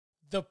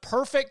The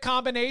perfect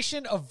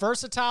combination of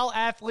versatile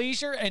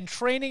athleisure and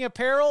training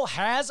apparel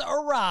has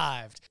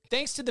arrived.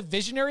 Thanks to the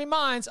visionary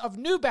minds of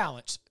New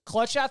Balance,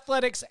 Clutch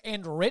Athletics,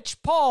 and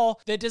Rich Paul,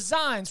 the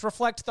designs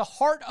reflect the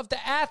heart of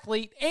the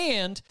athlete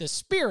and the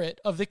spirit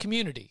of the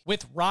community.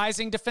 With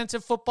rising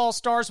defensive football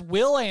stars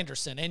Will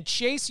Anderson and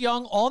Chase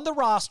Young on the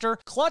roster,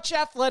 Clutch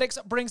Athletics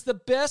brings the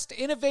best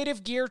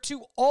innovative gear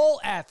to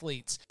all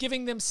athletes,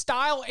 giving them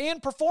style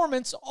and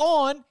performance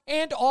on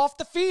and off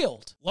the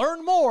field.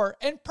 Learn more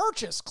and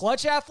purchase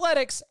Clutch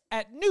Athletics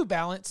at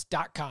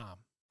newbalance.com.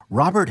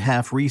 Robert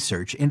Half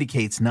research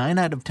indicates 9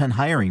 out of 10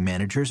 hiring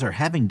managers are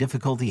having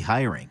difficulty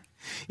hiring.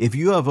 If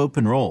you have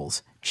open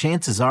roles,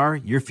 chances are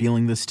you're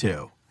feeling this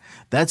too.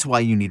 That's why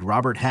you need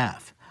Robert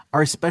Half.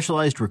 Our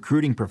specialized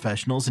recruiting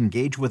professionals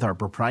engage with our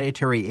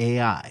proprietary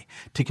AI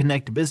to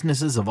connect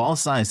businesses of all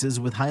sizes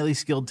with highly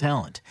skilled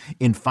talent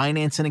in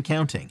finance and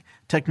accounting,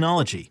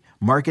 technology,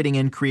 marketing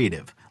and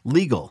creative,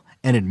 legal,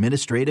 and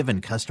administrative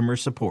and customer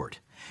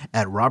support.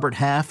 At Robert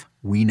Half,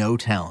 we know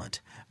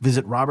talent.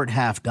 Visit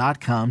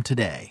roberthalf.com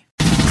today.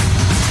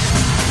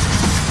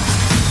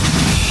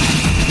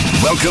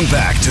 Welcome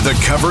back to the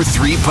Cover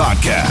 3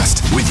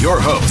 podcast with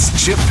your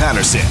hosts, Chip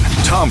Patterson,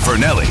 Tom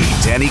Fernelli,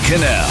 Danny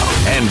Cannell,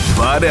 and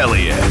Bud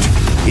Elliott.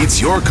 It's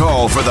your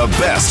call for the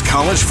best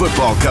college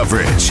football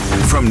coverage,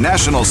 from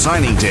National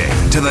Signing Day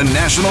to the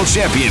National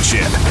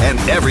Championship and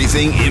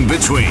everything in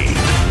between.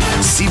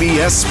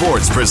 CBS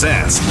Sports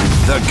presents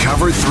the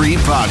Cover 3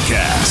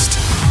 podcast.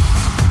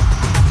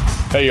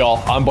 Hey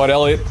y'all, I'm Bud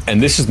Elliott, and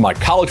this is my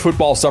college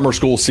football summer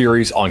school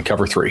series on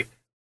Cover 3.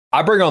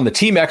 I bring on the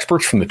team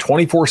experts from the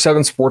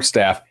 24/7 sports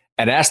staff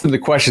and ask them the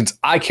questions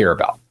I care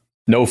about.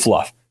 No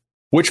fluff.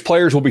 Which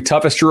players will be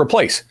toughest to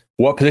replace?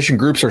 What position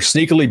groups are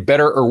sneakily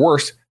better or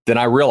worse than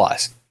I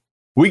realize?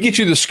 We get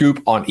you the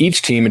scoop on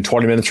each team in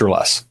 20 minutes or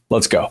less.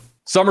 Let's go.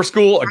 Summer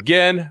school,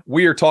 again,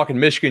 we are talking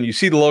Michigan. You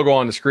see the logo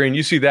on the screen.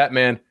 You see that,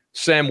 man.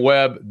 Sam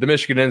Webb, the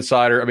Michigan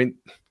Insider. I mean,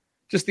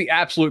 just the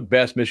absolute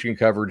best Michigan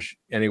coverage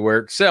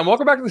anywhere. Sam,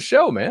 welcome back to the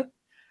show, man.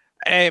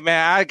 Hey,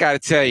 man, I got to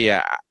tell you,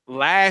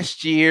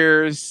 last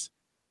year's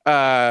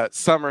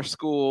summer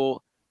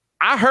school,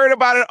 I heard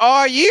about it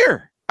all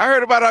year. I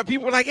heard about it.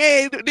 People were like,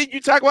 hey, did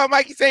you talk about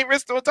Mikey St.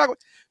 Risto?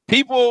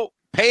 People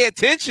pay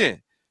attention.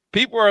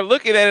 People are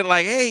looking at it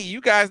like, hey,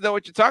 you guys know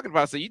what you're talking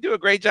about. So you do a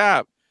great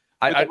job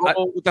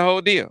with the whole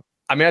deal.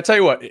 I mean, I tell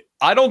you what,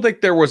 I don't think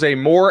there was a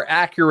more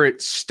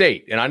accurate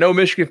state, and I know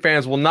Michigan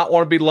fans will not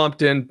want to be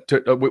lumped in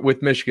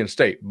with Michigan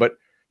State, but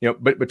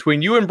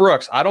between you and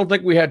Brooks, I don't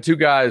think we had two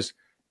guys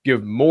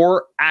give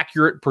more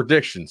accurate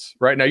predictions.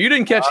 Right now, you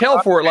didn't catch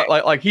hell for it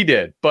like he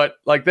did, but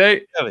like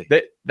that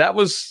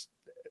was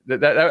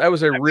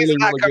a really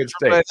good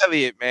state.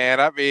 Elliott, man,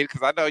 I mean,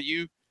 because I know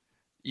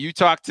you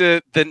talked to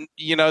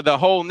the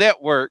whole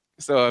network,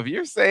 so if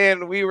you're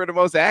saying we were the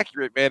most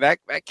accurate, man,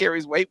 that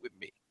carries weight with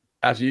me.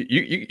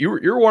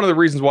 You're one of the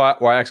reasons why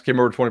I actually came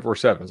over to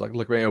 24/7. It's like,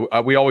 look, man,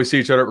 we always see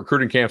each other at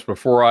recruiting camps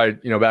before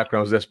back when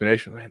I was at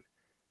Destination. Man,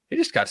 he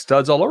just got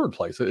studs all over the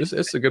place.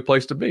 It's a good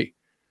place to be.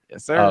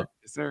 Yes, sir.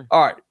 Yes, sir.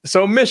 All right.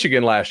 So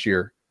Michigan last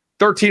year,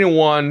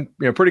 13-1,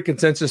 pretty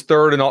consensus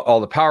third in all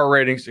the power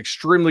ratings,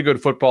 extremely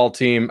good football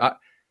team.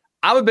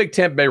 I'm a big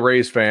Tampa Bay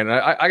Rays fan. And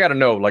I got to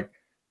know, like,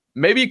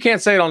 maybe you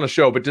can't say it on the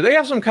show, but do they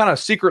have some kind of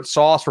secret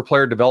sauce for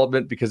player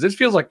development? Because this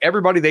feels like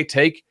everybody they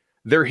take,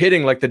 they're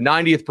hitting like the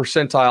 90th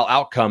percentile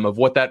outcome of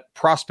what that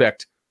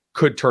prospect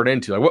could turn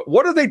into. Like,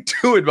 what are they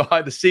doing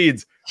behind the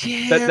scenes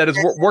that is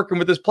working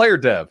with this player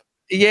dev?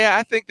 Yeah,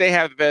 I think they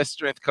have the best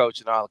strength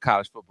coach in all of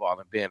college football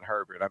in Ben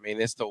Herbert. I mean,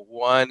 it's the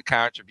one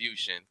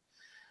contribution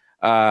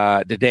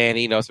that Dan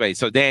Enos made.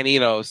 So Dan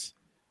Enos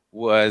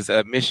was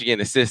a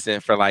Michigan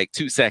assistant for like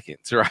 2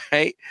 seconds,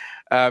 right?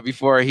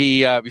 Before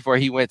he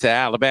went to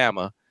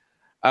Alabama.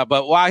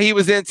 But while he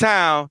was in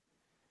town,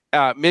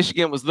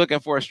 Michigan was looking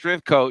for a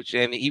strength coach,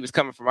 and he was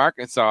coming from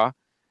Arkansas.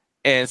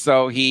 And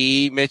so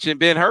he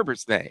mentioned Ben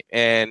Herbert's name.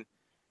 And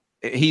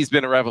he's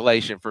been a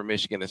revelation for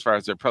Michigan as far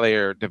as their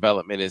player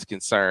development is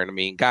concerned. I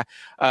mean,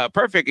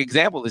 perfect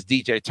example is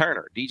DJ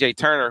Turner. DJ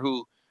Turner,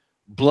 who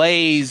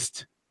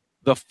blazed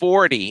the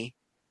 40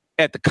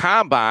 at the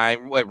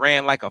combine,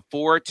 ran like a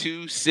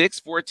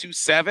 4.26,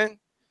 4.27.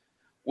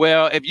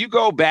 Well, if you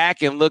go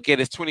back and look at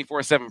his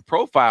 24/7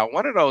 profile,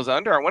 one of those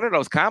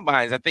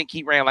combines, I think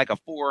he ran like a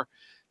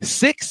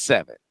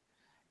 4.67.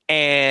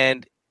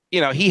 And,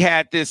 he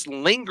had this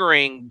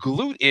lingering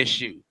glute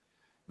issue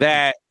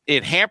that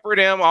it hampered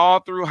him all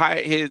through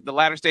the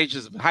latter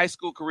stages of high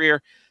school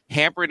career,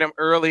 hampered him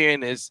early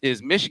in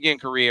his Michigan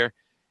career.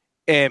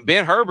 And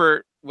Ben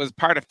Herbert was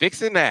part of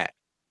fixing that.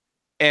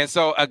 And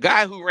so a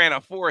guy who ran a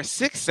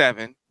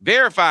 4.67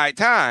 verified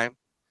time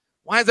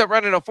winds up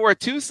running a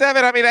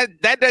 4.27. I mean,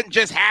 that doesn't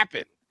just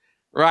happen,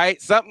 right?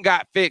 Something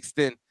got fixed.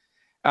 And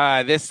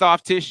this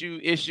soft tissue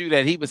issue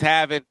that he was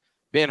having,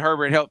 Ben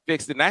Herbert helped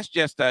fix it. And that's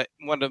just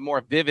one of the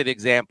more vivid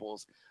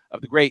examples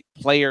of the great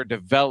player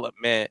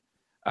development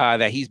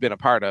that he's been a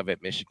part of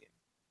at Michigan.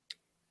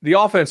 The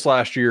offense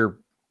last year,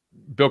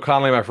 Bill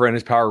Connolly, my friend,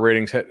 his power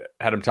ratings had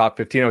him top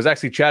 15. I was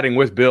actually chatting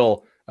with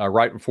Bill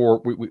right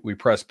before we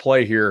press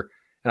play here,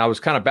 and I was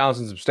kind of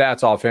bouncing some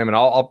stats off him, and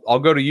I'll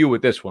go to you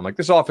with this one. Like,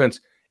 this offense,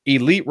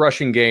 elite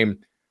rushing game,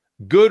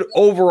 good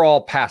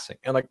overall passing,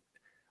 and like,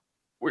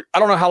 I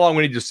don't know how long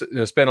we need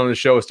to spend on this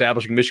show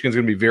establishing Michigan's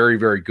going to be very,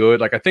 very good.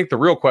 Like, I think the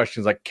real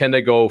question is, like, can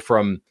they go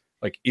from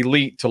like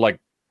elite to like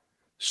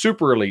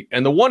super elite?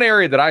 And the one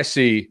area that I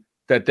see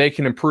that they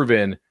can improve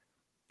in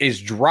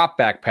is drop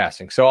back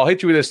passing. So I'll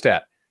hit you with this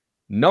stat.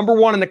 Number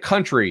 1 in the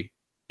country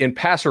in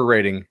passer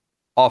rating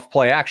off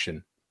play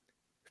action,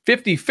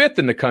 55th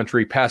in the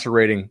country passer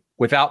rating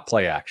without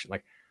play action.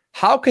 Like,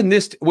 how can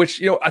this,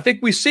 which, I think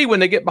we see when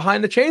they get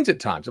behind the chains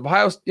at times. If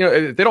Ohio,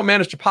 if they don't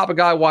manage to pop a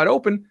guy wide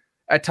open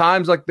at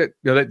times, like that,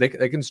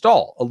 they can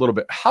stall a little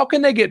bit. How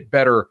can they get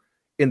better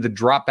in the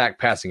drop back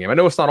passing game? I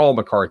know it's not all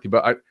McCarthy,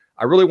 but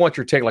I really want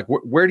your take. Like,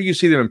 where do you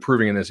see them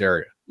improving in this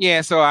area?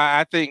 Yeah, so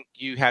I think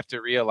you have to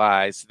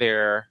realize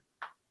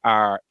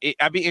I'd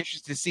be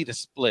interested to see the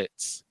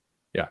splits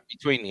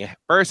between the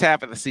first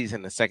half of the season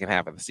and the second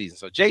half of the season.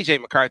 So J.J.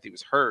 McCarthy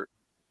was hurt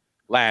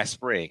last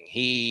spring.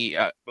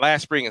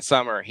 Last spring and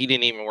summer, he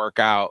didn't even work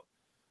out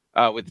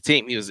with the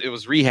team. It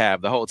was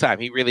rehab the whole time.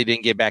 He really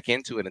didn't get back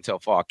into it until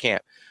fall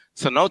camp.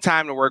 So no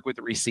time to work with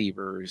the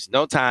receivers,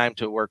 no time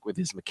to work with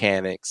his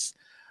mechanics.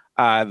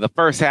 The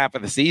first half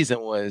of the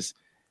season was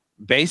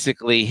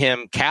basically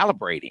him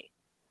calibrating.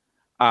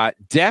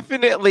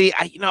 Definitely,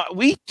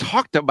 we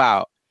talked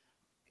about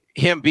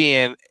him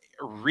being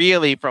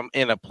really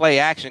in a play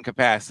action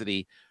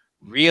capacity,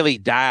 really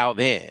dialed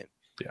in.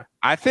 Yeah.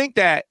 I think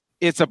that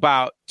it's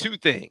about two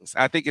things.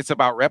 I think it's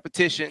about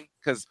repetition,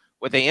 because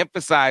what they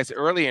emphasized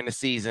earlier in the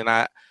season,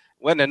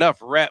 wasn't enough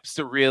reps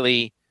to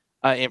really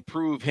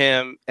improve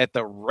him at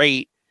the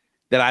rate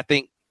that I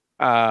think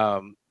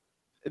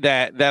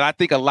that I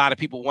think a lot of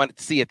people wanted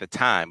to see at the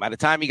time. By the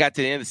time he got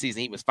to the end of the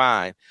season, he was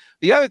fine.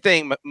 The other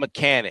thing,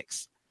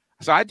 mechanics.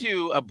 So I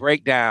do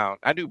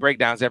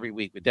breakdowns every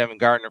week with Devin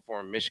Gardner,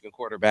 former Michigan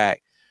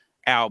quarterback,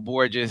 Al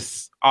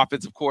Borges,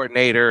 offensive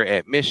coordinator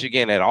at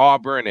Michigan, at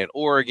Auburn, at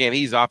Oregon.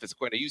 He's offensive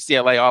coordinator,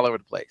 UCLA, all over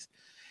the place.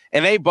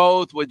 And they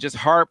both would just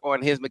harp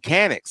on his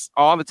mechanics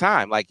all the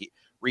time. Like,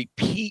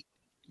 repeat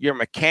your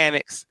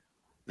mechanics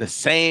the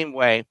same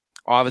way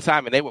all the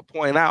time. And they would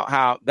point out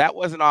how that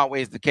wasn't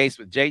always the case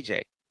with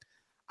JJ.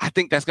 I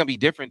think that's going to be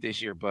different this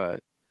year,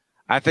 Bud.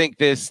 I think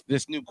this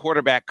new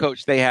quarterback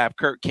coach they have,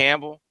 Kirk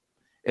Campbell,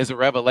 is a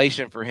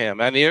revelation for him.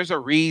 I mean, there's a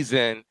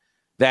reason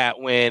that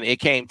when it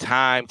came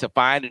time to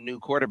find a new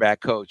quarterback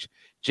coach,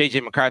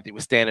 J.J. McCarthy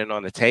was standing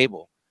on the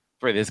table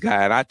for this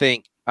guy. And I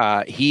think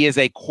he is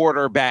a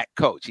quarterback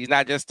coach. He's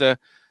not just an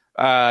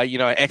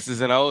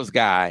X's and O's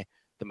guy.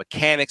 The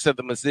mechanics of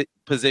the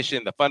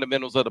position, the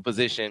fundamentals of the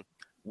position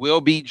will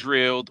be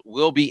drilled,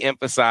 will be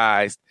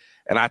emphasized.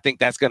 And I think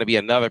that's going to be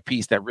another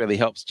piece that really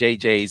helps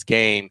JJ's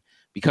game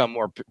become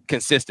more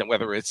consistent,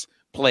 whether it's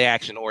play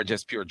action or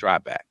just pure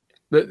drop back.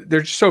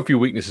 There's just so few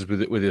weaknesses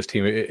with this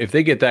team. If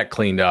they get that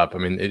cleaned up, I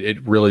mean,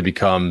 it really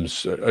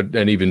becomes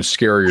an even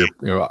scarier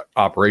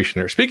operation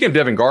there. Speaking of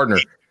Devin Gardner,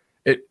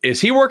 is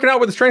he working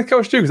out with the strength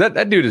coach too? Because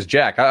that dude is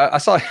jacked. I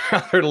saw him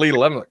out there to lead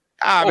 11. Like,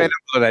 man, don't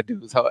blow that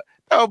dude's heart.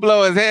 Don't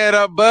blow his head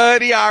up,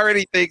 bud. He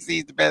already thinks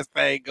he's the best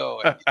thing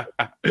going.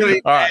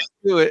 Really all right,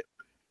 do it.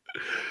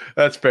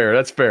 That's fair.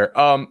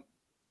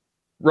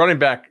 Running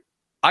back.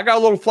 I got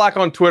a little flack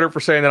on Twitter for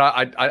saying that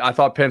I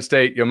thought Penn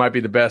State might be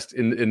the best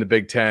in the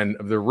Big Ten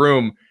of the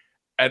room,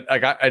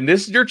 and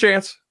this is your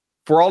chance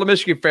for all the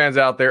Michigan fans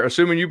out there,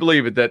 assuming you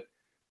believe it. That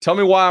tell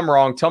me why I'm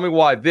wrong. Tell me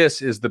why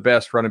this is the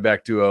best running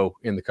back duo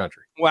in the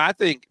country. Well, I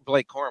think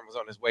Blake Corum was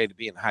on his way to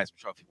being the Heisman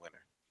Trophy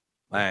winner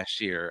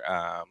last year.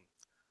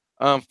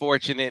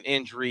 Unfortunate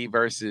injury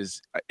versus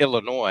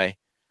Illinois.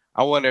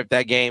 I wonder if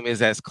that game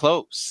is as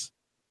close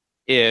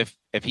if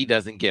he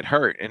doesn't get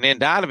hurt. And then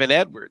Donovan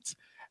Edwards.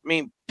 I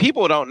mean,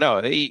 people don't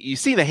know. You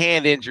see the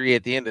hand injury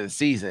at the end of the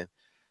season.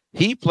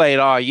 He played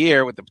all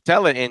year with the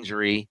patella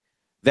injury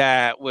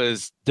that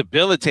was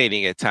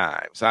debilitating at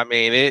times. I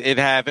mean, it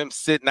had him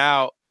sitting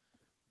out,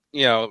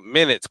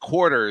 minutes,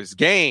 quarters,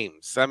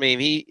 games. I mean,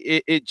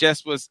 it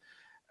just was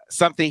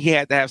something he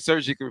had to have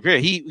surgically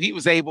repaired. He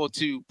was able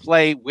to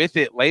play with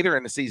it later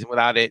in the season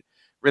without it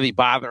really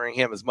bothering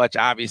him as much,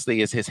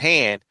 obviously, as his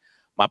hand.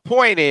 My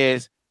point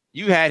is,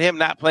 you had him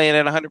not playing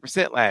at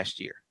 100% last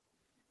year.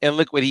 And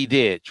look what he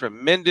did.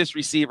 Tremendous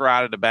receiver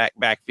out of the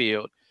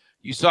backfield.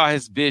 You saw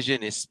his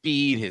vision, his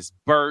speed, his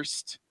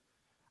burst.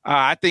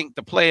 I think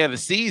the play of the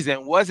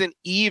season wasn't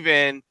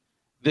even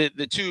the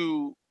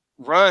two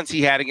runs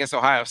he had against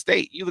Ohio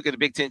State. You look at the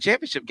Big Ten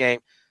championship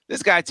game,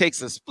 this guy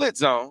takes a split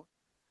zone.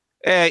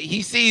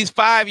 He sees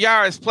 5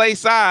 yards play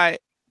side.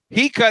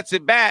 He cuts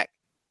it back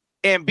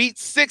and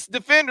beats 6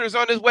 defenders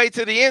on his way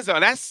to the end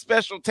zone. That's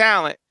special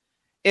talent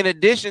in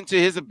addition to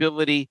his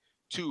ability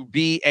to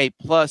be a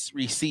plus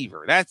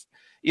receiver. That's,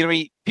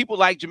 people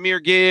like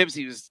Jahmyr Gibbs.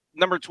 He was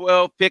number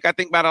 12 pick, I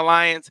think, by the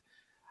Lions.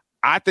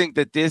 I think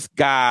that this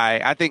guy,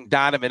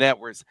 Donovan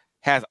Edwards,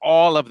 has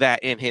all of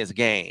that in his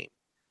game.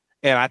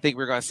 And I think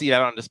we're going to see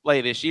that on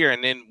display this year.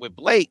 And then with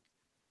Blake,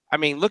 I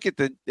mean, look at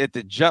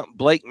the jump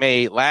Blake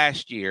made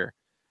last year.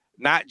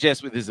 not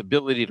just with his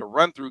ability to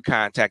run through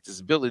contact, his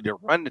ability to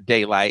run the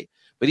daylight,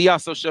 but he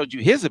also showed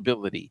you his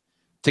ability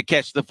to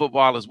catch the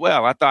football as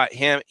well. I thought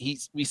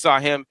we saw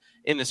him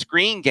in the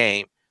screen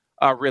game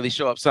really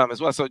show up some as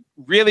well. So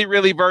really,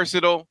 really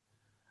versatile,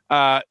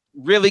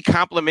 really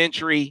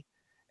complimentary.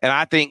 And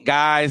I think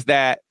guys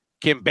that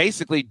can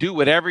basically do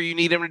whatever you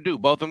need them to do.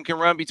 Both of them can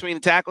run between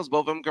the tackles.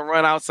 Both of them can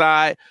run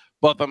outside.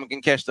 Both of them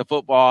can catch the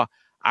football.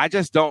 I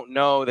just don't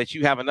know that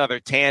you have another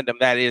tandem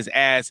that is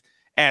as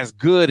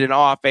good in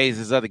all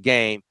phases of the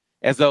game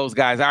as those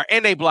guys are.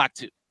 And they block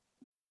too.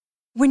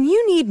 When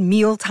you need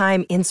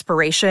mealtime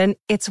inspiration,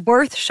 it's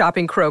worth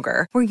shopping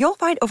Kroger, where you'll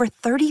find over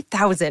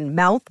 30,000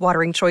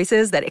 mouth-watering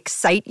choices that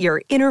excite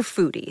your inner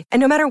foodie. And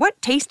no matter what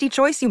tasty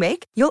choice you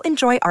make, you'll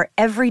enjoy our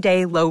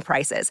everyday low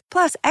prices,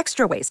 plus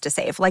extra ways to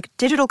save, like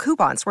digital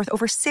coupons worth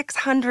over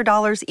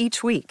 $600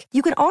 each week.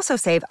 You can also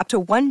save up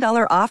to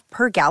 $1 off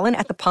per gallon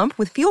at the pump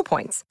with fuel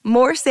points.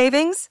 More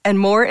savings and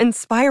more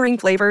inspiring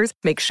flavors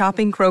make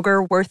shopping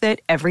Kroger worth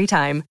it every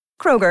time.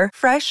 Kroger,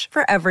 fresh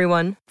for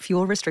everyone.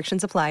 Fuel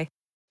restrictions apply.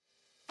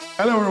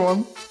 Hello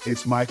everyone,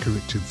 it's Micah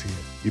Richards here.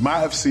 You might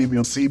have seen me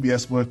on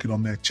CBS working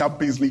on their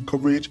Champions League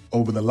coverage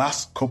over the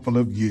last couple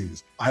of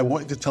years. I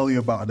wanted to tell you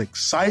about an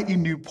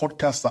exciting new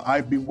podcast that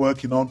I've been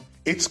working on.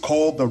 It's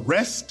called The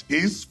Rest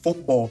is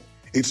Football.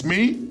 It's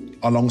me,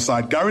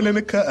 alongside Gary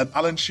Lineker and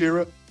Alan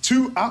Shearer,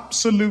 two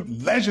absolute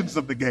legends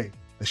of the game.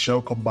 The show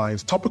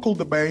combines topical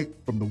debate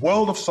from the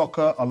world of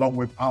soccer along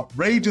with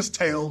outrageous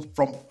tales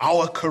from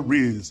our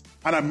careers.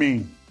 And I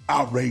mean,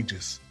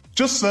 outrageous.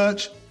 Just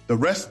search The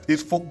Rest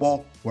is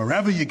Football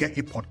wherever you get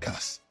your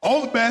podcasts.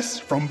 All the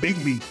best from Big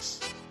Meats.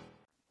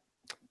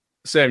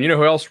 Sam, you know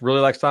who else really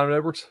likes Donovan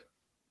Edwards?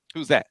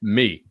 Who's that?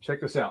 Me.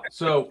 Check this out.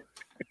 So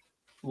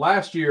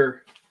last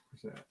year,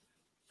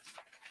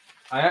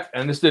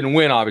 and this didn't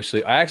win,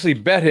 obviously. I actually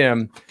bet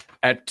him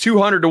at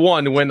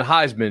 200-1 to win the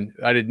Heisman.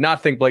 I did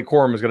not think Blake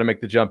Corum was going to make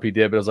the jump he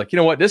did, but I was like, you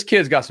know what? This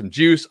kid's got some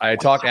juice. I had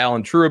talked to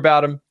Alan True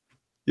about him.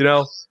 You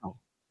know,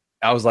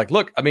 I was like,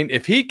 look, I mean,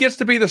 if he gets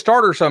to be the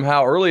starter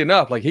somehow early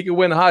enough, like he could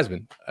win the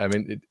Heisman. I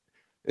mean,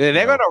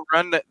 they're going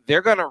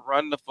to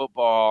run the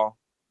football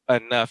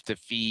enough to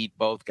feed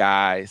both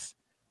guys.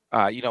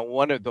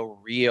 One of the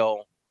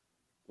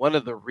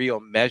real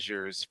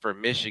measures for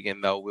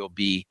Michigan though will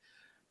be,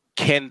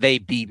 can they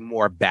be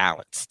more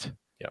balanced?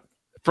 Yeah,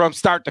 from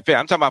start to finish.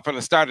 I'm talking about from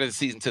the start of the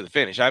season to the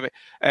finish. I mean,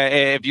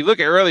 if you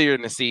look at earlier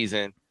in the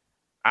season,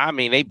 I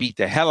mean, they beat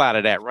the hell out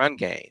of that run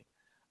game.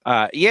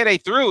 They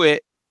threw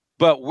it.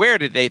 But where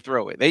did they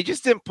throw it? They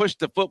just didn't push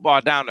the football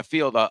down the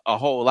field a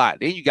whole lot.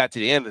 Then you got to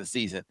the end of the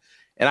season.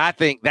 And I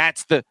think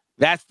that's the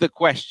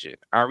question.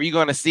 Are we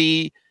going to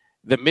see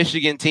the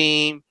Michigan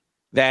team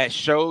that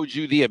showed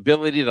you the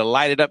ability to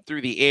light it up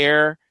through the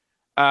air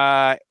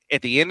at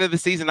the end of the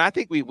season? I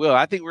think we will.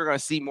 I think we're going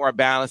to see more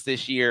balance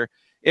this year,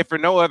 if for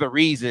no other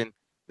reason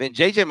than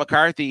J.J.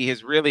 McCarthy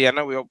has really, I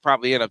know we'll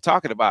probably end up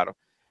talking about him.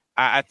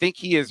 I think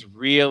he is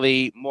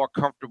really more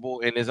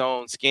comfortable in his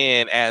own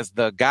skin as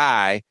the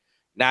guy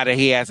now that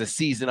he has a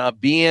season of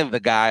being the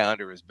guy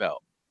under his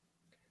belt.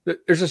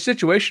 There's a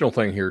situational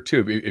thing here,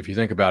 too, if you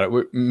think about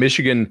it.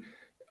 Michigan,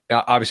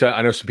 obviously,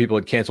 I know some people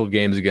had canceled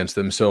games against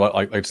them, so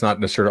it's not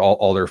necessarily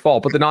all their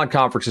fault, but the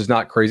non-conference is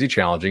not crazy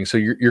challenging. So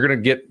you're going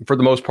to get, for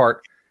the most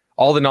part,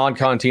 all the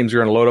non-con teams are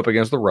going to load up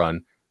against the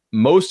run.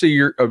 Most of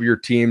your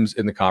teams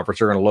in the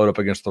conference are going to load up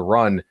against the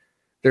run.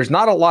 There's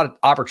not a lot of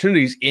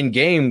opportunities in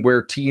game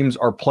where teams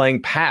are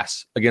playing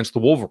pass against the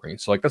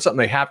Wolverines. So that's something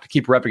they have to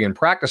keep repping in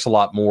practice a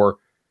lot more,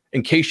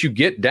 in case you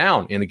get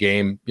down in a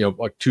game,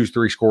 like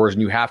 2-3 scores,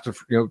 and you have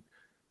to,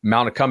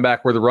 mount a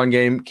comeback where the run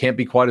game can't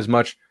be quite as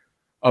much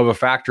of a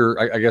factor,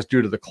 I guess,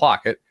 due to the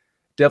clock. It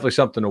definitely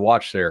something to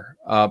watch there.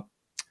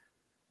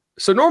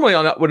 So normally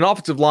when an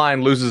offensive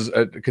line loses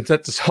a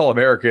consensus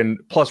All-American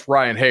plus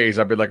Ryan Hayes,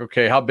 I'd be like,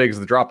 okay, how big is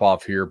the drop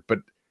off here? But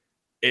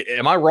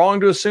am I wrong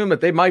to assume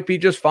that they might be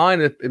just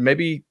fine?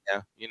 Maybe,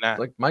 you're not.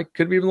 Like Mike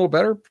could be a little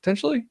better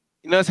potentially.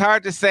 It's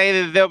hard to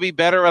say that they'll be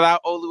better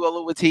without Olu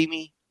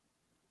Oluwatimi.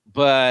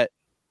 But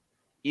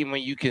even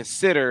when you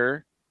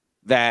consider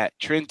that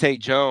Trente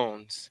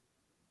Jones,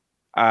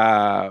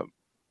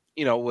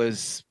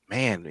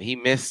 he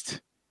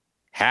missed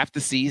half the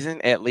season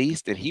at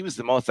least, and he was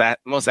the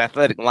most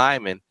athletic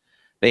lineman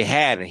they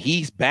had, and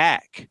he's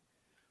back,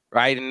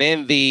 right? And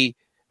then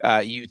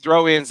you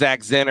throw in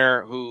Zach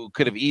Zenner, who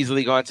could have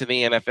easily gone to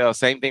the NFL.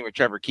 Same thing with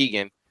Trevor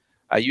Keegan.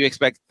 You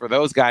expect for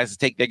those guys to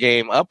take their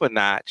game up a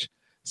notch.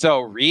 So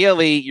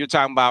really, you're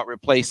talking about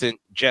replacing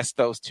just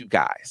those two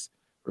guys,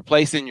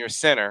 replacing your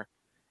center.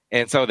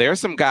 And so there's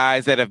some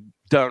guys that have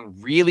done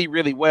really,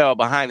 really well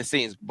behind the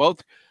scenes.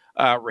 Both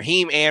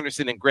Raheem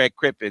Anderson and Greg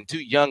Crippen,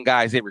 two young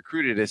guys they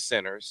recruited as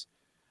centers.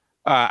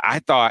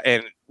 I thought,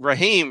 and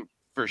Raheem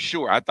for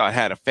sure, I thought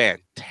had a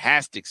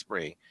fantastic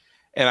spring.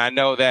 And I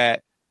know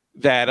that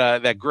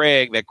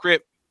Cripp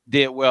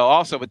did well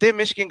also. But then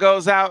Michigan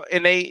goes out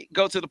and they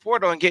go to the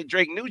portal and get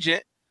Drake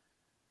Nugent,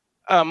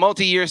 a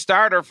multi-year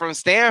starter from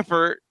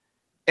Stanford.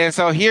 And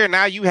so here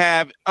now you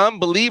have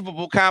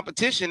unbelievable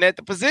competition at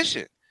the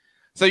position.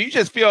 So you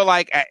just feel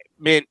like,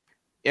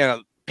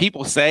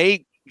 people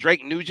say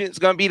Drake Nugent's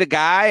going to be the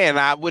guy, and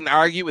I wouldn't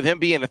argue with him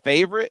being the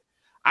favorite.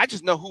 I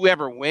just know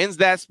whoever wins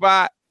that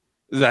spot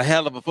is a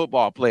hell of a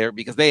football player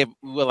because they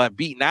will have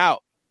beaten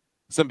out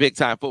some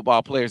big-time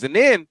football players. And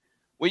then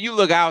when you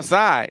look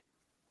outside,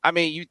 I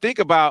mean, you think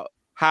about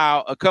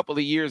how a couple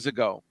of years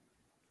ago,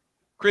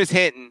 Chris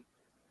Hinton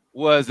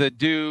was a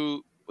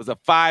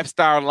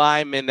 5-star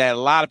lineman that a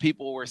lot of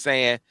people were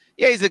saying,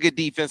 yeah, he's a good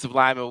defensive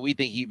lineman, but we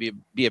think he'd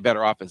be a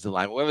better offensive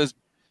lineman. Well,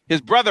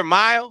 his brother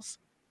Miles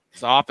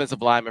is an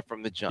offensive lineman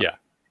from the jump. Yeah.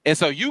 And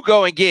so you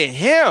go and get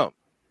him,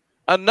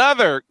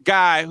 another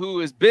guy who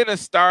has been a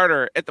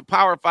starter at the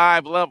Power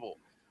 5 level,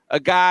 a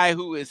guy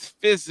who is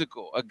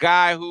physical, a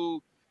guy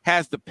who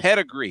has the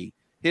pedigree.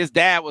 His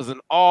dad was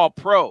an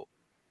all-pro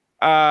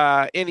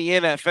in the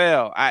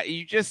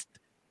NFL.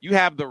 You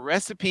have the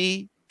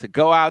recipe to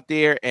go out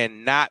there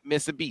and not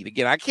miss a beat.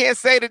 Again, I can't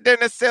say that they're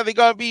necessarily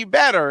going to be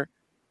better,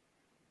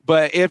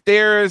 but if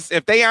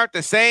they aren't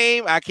the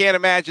same, I can't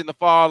imagine the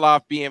fall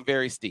off being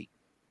very steep.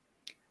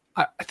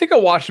 I think I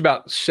watched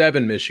about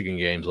 7 Michigan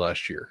games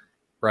last year,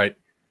 right?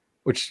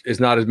 Which is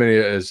not as many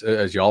as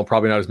y'all,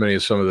 probably not as many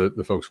as some of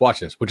the folks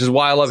watching this, which is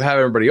why I love having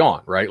everybody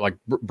on, right? Like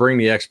bring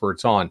the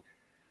experts on.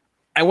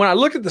 And when I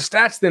looked at the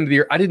stats at the end of the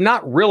year, I did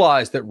not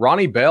realize that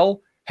Ronnie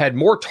Bell had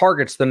more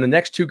targets than the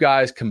next 2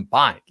 guys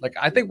combined. Like,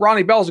 I think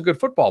Ronnie Bell's a good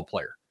football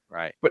player.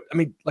 Right. But, I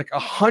mean, like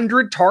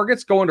 100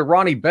 targets going to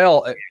Ronnie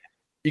Bell.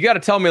 You got to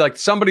tell me, like,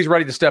 somebody's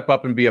ready to step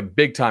up and be a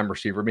big-time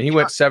receiver. I mean, he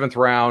went 7th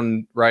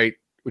round, right,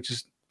 which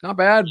is not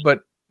bad, but.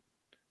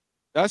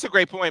 That's a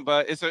great point,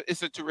 but it's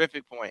a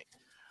terrific point.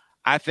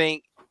 I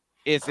think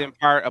it's in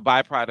part a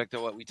byproduct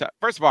of what we talk.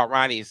 First of all,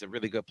 Ronnie is a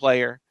really good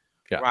player.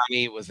 Yeah.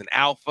 Ronnie was an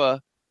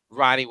alpha.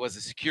 Ronnie was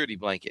a security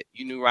blanket.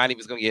 You knew Ronnie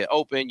was going to get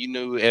open. You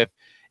knew if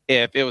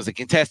it was a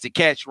contested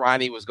catch,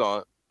 Ronnie was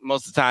going to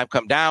most of the time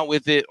come down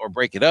with it or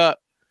break it up.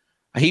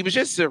 He was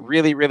just a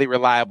really, really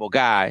reliable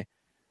guy.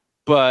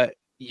 But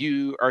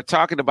you are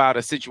talking about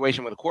a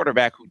situation with a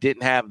quarterback who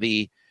didn't have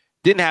the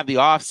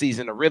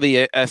offseason to really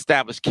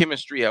establish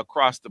chemistry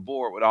across the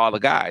board with all the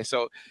guys.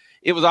 So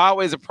it was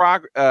always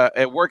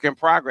a work in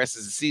progress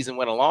as the season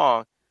went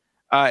along.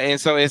 And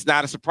so it's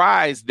not a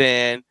surprise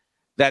then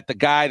that the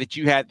guy that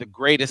you had the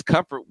greatest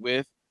comfort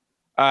with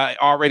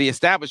already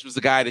established was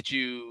the guy that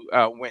you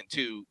went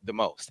to the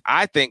most.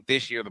 I think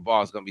this year the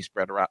ball is going to be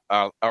spread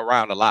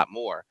around a lot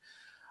more.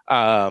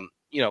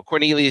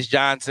 Cornelius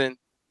Johnson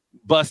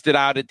busted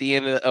out at the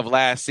end of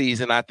last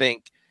season. I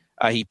think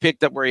he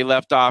picked up where he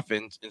left off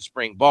in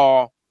spring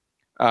ball.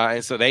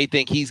 And so they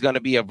think he's going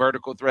to be a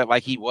vertical threat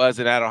like he was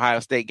in that Ohio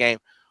State game.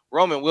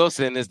 Roman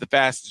Wilson is the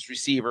fastest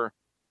receiver,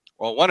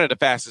 or one of the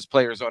fastest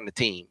players on the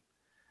team.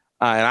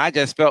 And I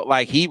just felt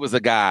like he was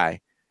a guy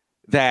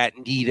that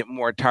needed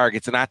more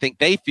targets. And I think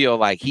they feel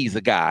like he's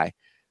a guy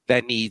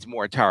that needs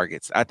more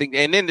targets. I think,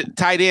 and then the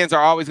tight ends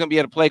are always going to be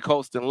able to play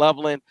Coast and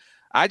Loveland.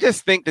 I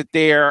just think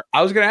that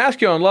I was going to ask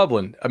you on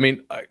Loveland. I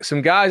mean,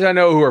 some guys I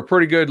know who are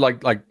pretty good,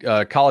 like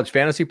college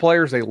fantasy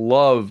players, they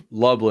love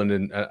Loveland.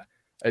 And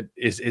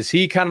is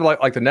he kind of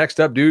like the next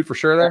up dude for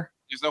sure there?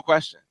 There's no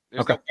question.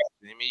 No question.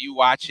 I mean, you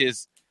watch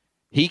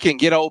he can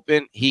get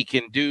open. He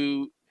can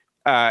do,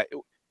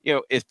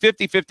 it's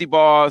 50-50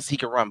 balls. He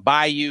can run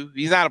by you.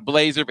 He's not a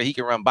blazer, but he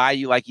can run by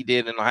you like he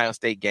did in the Ohio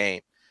State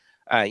game.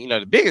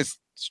 The biggest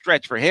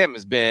stretch for him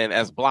has been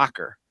as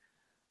blocker.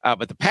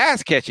 But the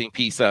pass catching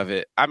piece of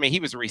it, I mean, he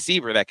was a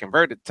receiver that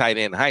converted to tight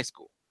end in high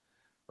school,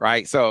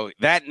 right? So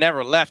that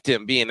never left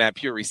him being that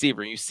pure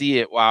receiver. You see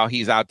it while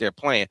he's out there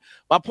playing.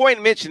 My point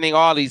in mentioning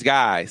all these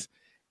guys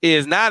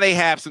is now they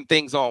have some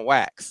things on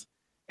wax.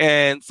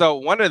 And so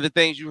one of the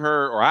things you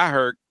heard, or I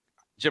heard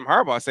Jim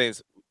Harbaugh say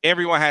is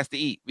everyone has to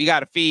eat. We got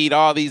to feed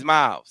all these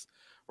mouths,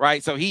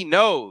 right? So he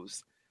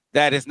knows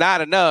that it's not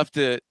enough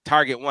to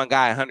target one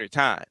guy 100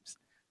 times.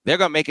 They're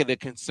going to make it a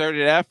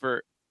concerted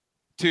effort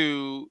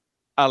to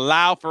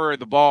allow for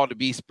the ball to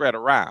be spread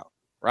around,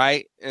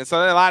 right? And so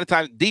a lot of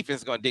times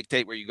defense is going to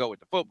dictate where you go with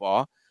the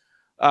football.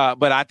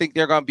 But I think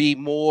there are going to be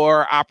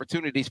more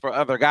opportunities for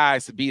other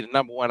guys to be the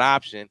number one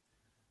option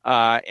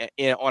on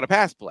a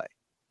pass play.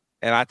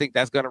 And I think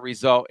that's going to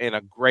result in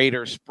a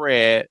greater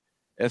spread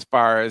as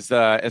far as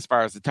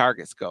the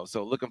targets go.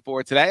 So looking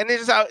forward to that. And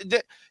it's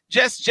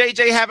just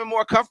JJ having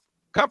more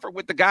comfort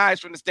with the guys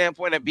from the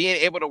standpoint of being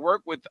able to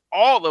work with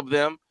all of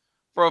them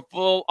for a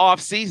full off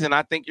season.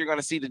 I think you're going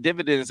to see the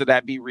dividends of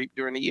that be reaped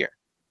during the year.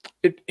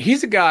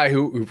 He's a guy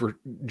who for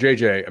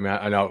JJ, I mean,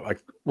 I know like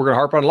we're going to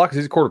harp on a lot because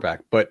he's a quarterback,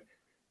 but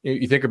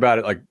you think about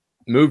it, like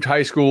moved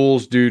high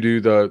schools due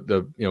to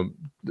the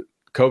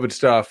COVID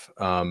stuff,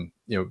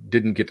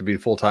 didn't get to be a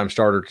full-time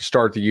starter to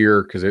start the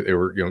year because they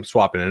were,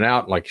 swapping in and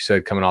out. Like you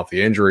said, coming off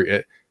the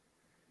injury.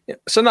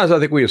 Sometimes I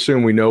think we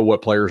assume we know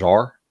what players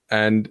are,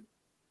 and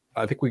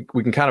I think we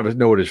can kind of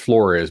know what his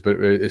floor is, but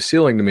his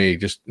ceiling to me,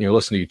 just,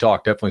 listening to you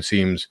talk, definitely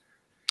seems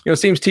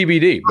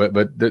TBD,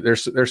 but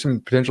there's some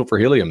potential for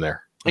helium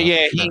there.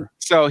 Yeah.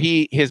 Sure.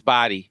 His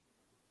body,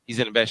 he's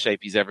in the best shape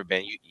he's ever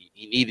been.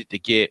 He needed to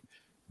get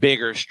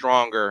bigger,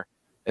 stronger,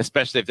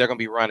 especially if they're going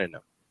to be running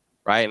them.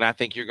 Right. And I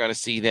think you're going to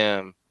see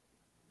them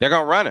They're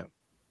going to run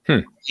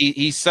him.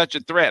 He's such a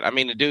threat. I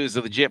mean, the dude's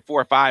a legit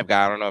 4 or 5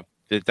 guy. I don't know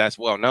if that's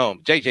well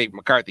known. JJ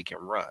McCarthy can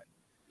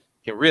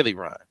really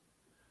run.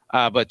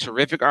 But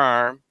terrific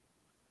arm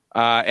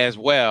as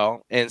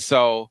well. And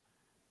so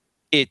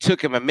it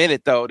took him a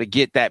minute, though, to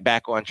get that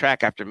back on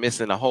track after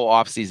missing the whole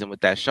offseason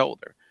with that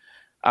shoulder.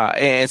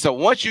 And so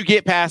once you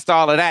get past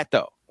all of that,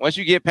 though, once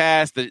you get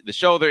past the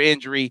shoulder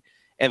injury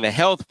and the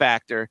health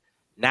factor,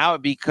 now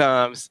it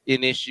becomes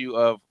an issue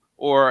of,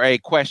 or a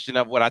question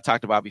of what I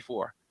talked about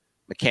before,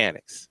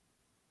 mechanics,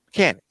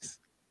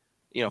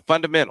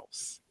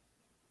 fundamentals,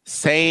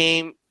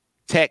 same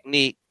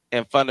technique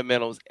and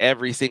fundamentals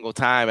every single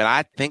time. And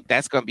I think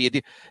that's going to be a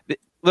deal.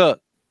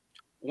 Look,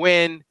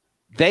 when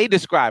they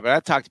describe it, I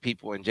talked to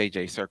people in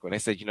JJ Circle, and they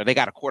said, they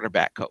got a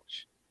quarterback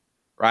coach,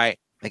 right?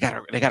 They got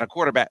a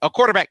quarterback.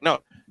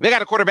 They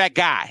got a quarterback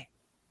guy.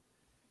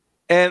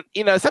 And,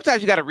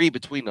 sometimes you got to read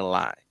between the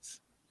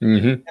lines.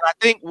 Mm-hmm. And I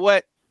think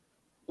what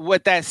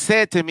that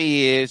said to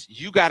me is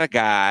you got a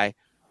guy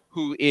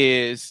who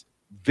is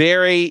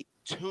very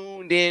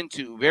tuned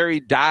into, very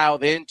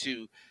dialed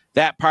into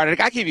that part of it.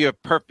 I'll give you a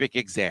perfect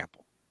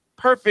example.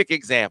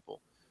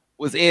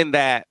 Was in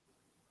that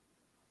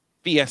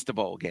Fiesta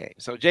Bowl game.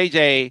 So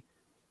JJ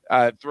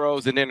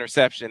throws an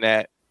interception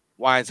that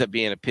winds up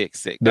being a pick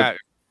six.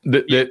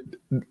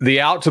 The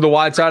out to the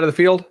wide side of the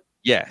field?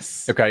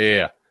 Yes. Okay,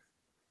 yeah.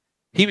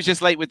 He was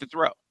just late with the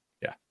throw.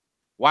 Yeah.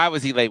 Why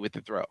was he late with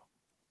the throw?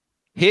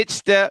 Hitch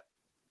step.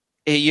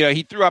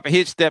 He threw up a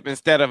hitch step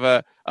instead of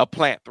a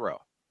plant throw.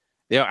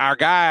 Our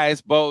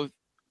guys both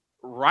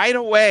right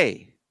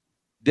away,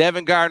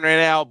 Devin Gardner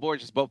and Al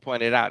Borges both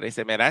pointed out. They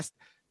said, man,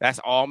 that's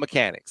all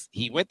mechanics.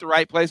 He went the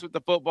right place with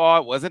the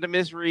football. It wasn't a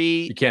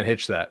misread. You can't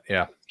hitch that.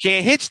 Yeah.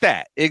 Can't hitch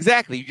that.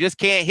 Exactly. You just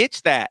can't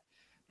hitch that.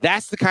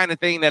 That's the kind of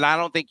thing that I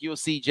don't think you'll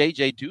see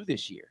JJ do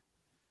this year.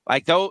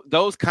 Like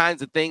those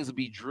kinds of things will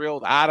be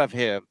drilled out of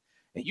him.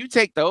 And you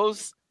take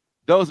those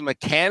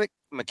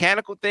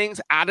mechanical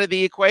things out of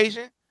the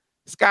equation,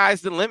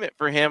 sky's the limit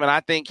for him. And I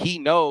think he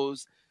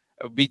knows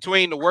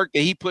between the work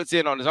that he puts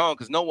in on his own,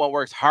 because no one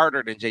works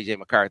harder than JJ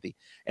McCarthy.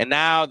 And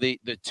now the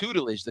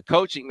tutelage, the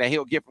coaching that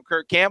he'll get from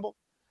Kirk Campbell,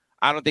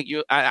 I don't think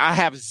I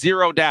have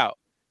zero doubt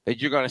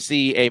that you're going to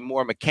see a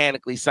more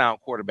mechanically sound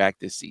quarterback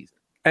this season.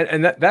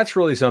 And that's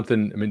really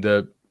something. I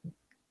mean,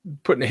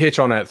 putting a hitch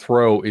on that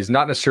throw is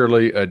not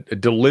necessarily a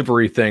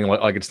delivery thing.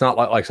 Like it's not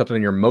like something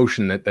in your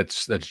motion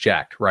that's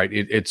jacked, right?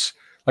 It's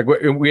like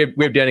we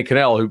have Danny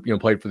Cannell, who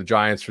played for the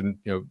Giants and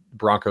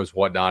Broncos and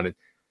whatnot, and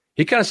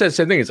he kind of said the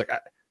same thing. He's like, I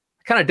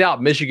kind of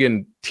doubt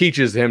Michigan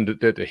teaches him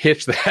to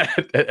hitch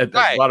that at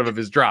right. A lot of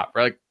his drop,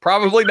 right? Like,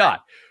 probably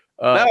not.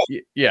 No.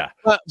 Yeah,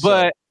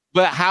 but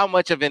how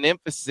much of an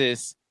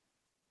emphasis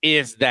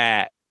is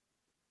that?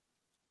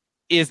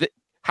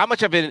 How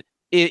much of an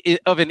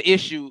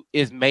issue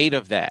is made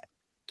of that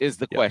is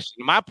the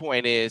question. My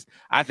point is,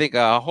 I think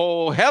a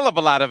whole hell of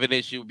a lot of an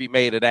issue would be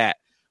made of that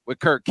with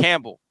Kirk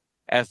Campbell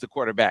as the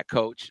quarterback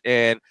coach.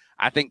 And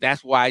I think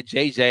that's why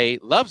JJ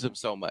loves him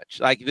so much.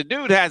 Like, the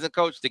dude hasn't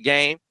coached the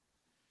game,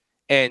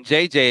 and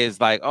JJ is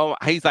like, oh,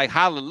 he's like,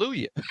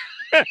 hallelujah.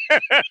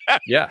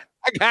 Yeah.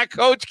 I got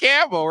Coach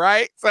Campbell,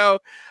 right? So,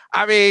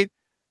 I mean,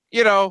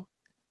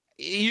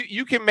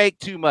 you can make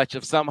too much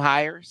of some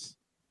hires.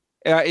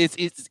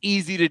 It's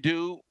easy to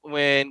do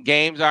when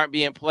games aren't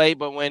being played,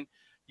 but when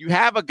you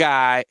have a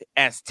guy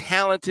as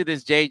talented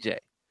as JJ,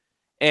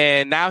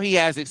 and now he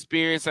has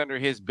experience under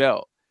his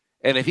belt,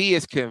 and if he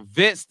is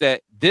convinced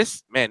that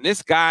this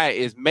guy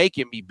is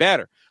making me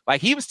better, like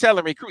he was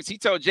telling recruits, he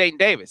told Jaden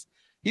Davis,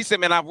 he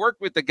said, man, I've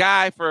worked with the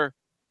guy for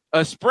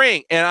a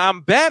spring, and I'm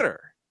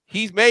better.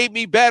 He's made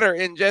me better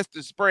in just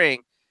a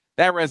spring.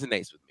 That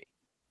resonates with me.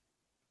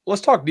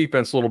 Let's talk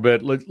defense a little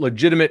bit.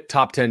 Legitimate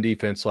top 10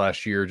 defense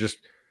last year, just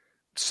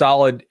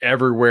solid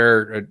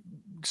everywhere,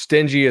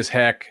 stingy as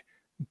heck,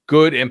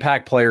 good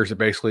impact players at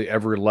basically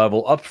every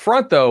level. Up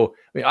front, though,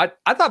 I mean,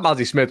 I thought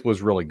Mazi Smith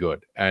was really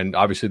good, and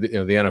obviously the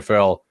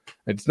NFL.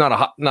 It's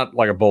not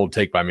like a bold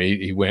take by me.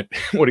 He went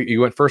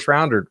first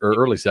round or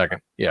early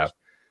second, yeah.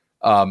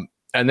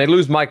 And they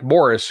lose Mike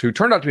Morris, who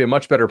turned out to be a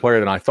much better player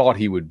than I thought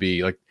he would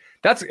be. Like,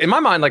 that's in my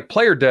mind, like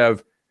player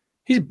dev,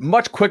 he's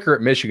much quicker at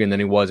Michigan than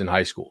he was in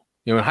high school.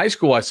 In high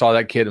school, I saw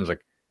that kid and was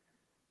like,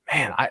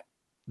 man,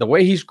 the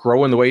way he's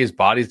growing, the way his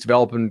body's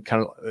developing,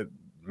 kind of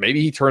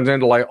maybe he turns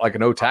into like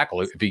an O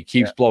tackle if he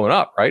keeps blowing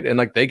up, right? And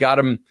like they got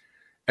him,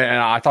 and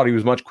I thought he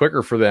was much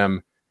quicker for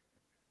them.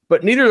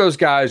 But neither of those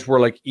guys were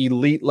like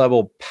elite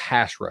level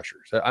pass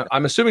rushers.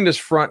 I'm assuming this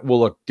front will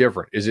look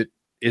different.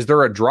 Is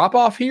there a drop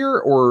off here,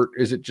 or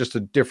is it just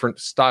a different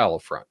style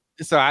of front?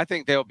 So I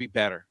think they'll be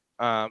better.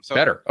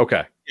 Better,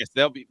 okay. Yes,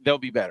 they'll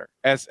be better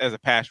as a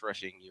pass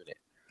rushing unit.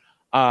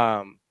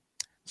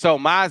 So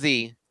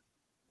Mazi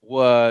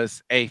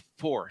was a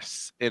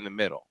force in the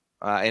middle,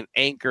 an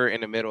anchor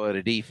in the middle of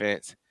the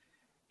defense.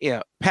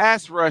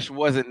 Pass rush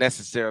wasn't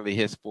necessarily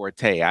his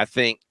forte. I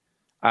think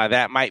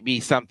that might be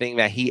something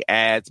that he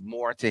adds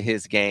more to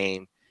his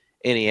game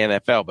in the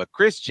NFL. But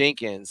Chris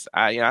Jenkins,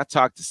 I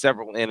talked to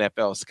several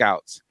NFL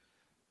scouts.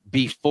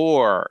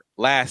 before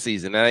last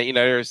season.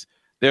 And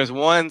there's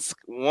one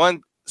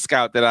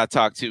scout that I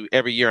talk to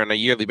every year on a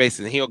yearly basis,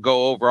 and he'll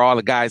go over all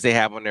the guys they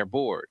have on their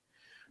board,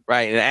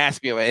 right, and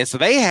ask me. And so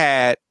they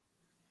had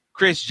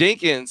Chris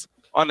Jenkins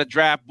on the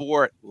draft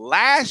board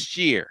last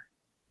year.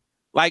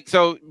 Like,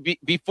 so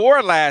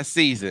before last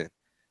season,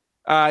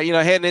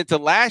 heading into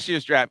last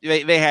year's draft,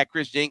 they had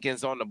Chris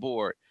Jenkins on the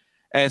board.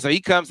 And so he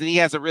comes and he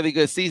has a really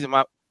good season.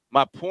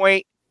 My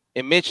point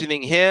in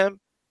mentioning him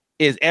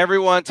is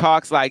everyone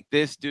talks like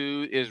this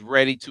dude is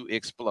ready to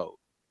explode.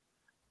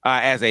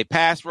 As a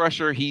pass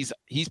rusher, he's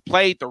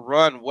played the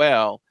run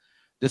well,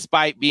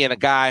 despite being a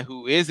guy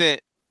who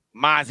isn't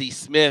Mozzie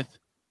Smith,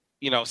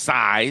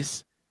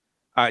 size.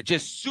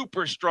 Just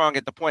super strong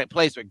at the point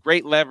place with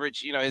great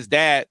leverage. His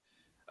dad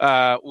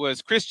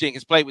was Chris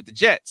Jenkins, played with the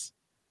Jets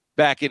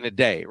back in the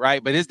day,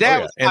 right? But his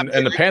dad was and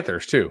the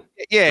Panthers too.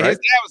 Yeah, right? His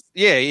dad was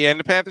and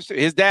the Panthers too.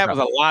 His dad was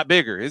a lot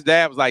bigger. His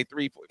dad was like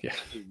 3-4,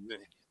 a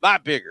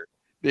lot bigger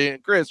than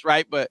Chris,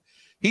 right? But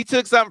he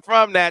took something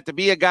from that to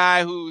be a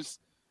guy who's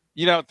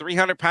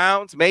 300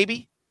 pounds,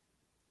 maybe.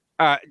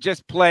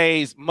 Just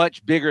plays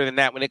much bigger than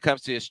that when it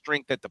comes to his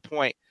strength at the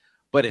point.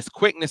 But his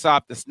quickness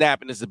off the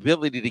snap and his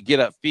ability to get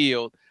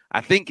upfield,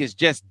 I think, is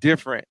just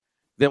different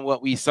than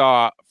what we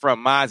saw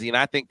from Mozzie, and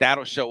I think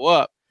that'll show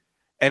up.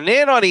 And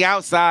then on the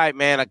outside,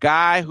 man, a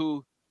guy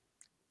who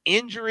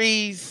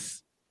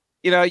injuries,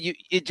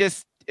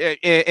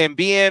 and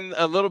being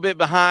a little bit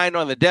behind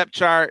on the depth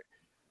chart,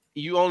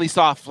 you only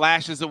saw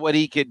flashes of what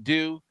he could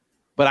do.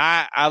 But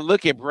I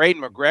look at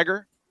Braden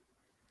McGregor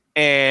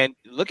and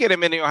look at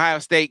him in the Ohio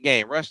State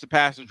game. Rush the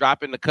passer,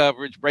 drop into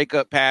coverage, break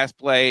up pass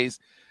plays,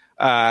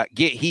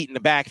 get heat in the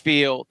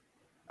backfield.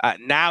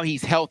 Now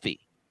he's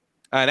healthy.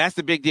 That's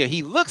the big deal.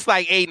 He looks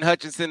like Aiden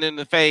Hutchinson in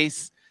the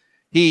face.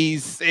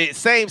 He's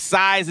same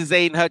size as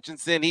Aiden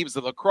Hutchinson. He was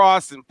a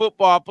lacrosse and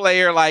football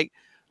player like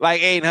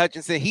Aiden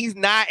Hutchinson. He's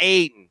not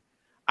Aiden.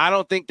 I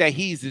don't think that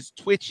he's as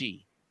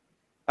twitchy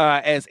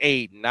as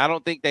Aiden. I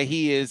don't think that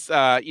he is,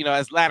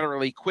 as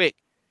laterally quick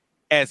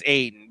as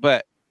Aiden.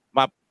 But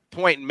my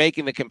point in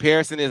making the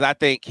comparison is I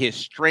think his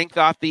strength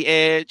off the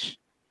edge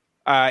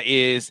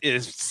is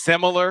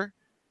similar.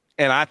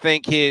 And I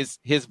think his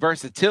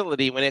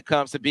versatility when it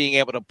comes to being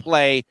able to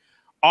play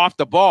off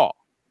the ball,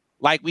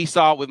 like we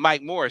saw with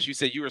Mike Morris. You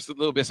said you were a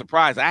little bit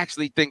surprised. I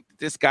actually think that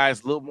this guy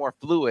is a little more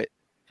fluid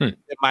than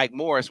Mike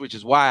Morris, which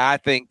is why I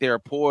think they're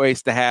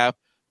poised to have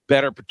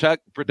better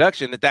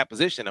production at that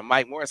position. And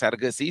Mike Morris had a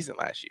good season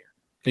last year.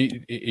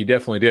 He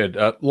definitely did.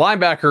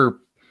 Linebacker,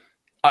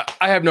 I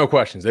have no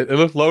questions. They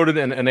looked loaded,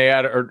 and they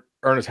had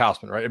Ernest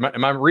Hausmann, right?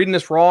 Am I reading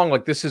this wrong?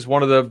 Like, this is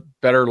one of the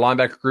better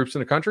linebacker groups in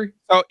the country?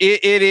 So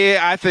it is.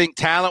 I think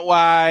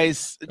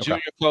talent-wise, okay.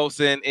 Junior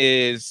Colson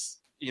is,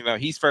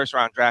 he's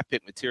first-round draft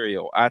pick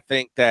material. I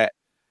think that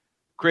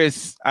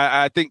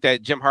I think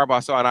that Jim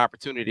Harbaugh saw an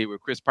opportunity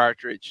with Chris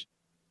Partridge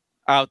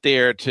out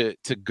there to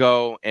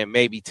go and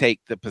maybe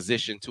take the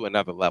position to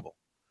another level.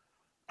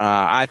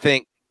 I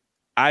think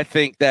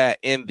that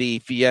in the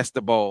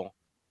Fiesta Bowl,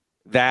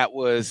 that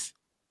was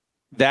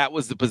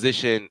the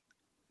position,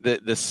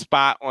 the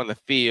spot on the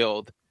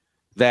field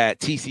that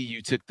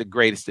TCU took the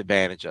greatest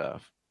advantage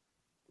of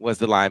was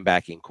the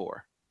linebacking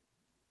core.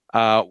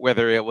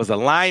 Whether it was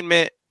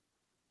alignment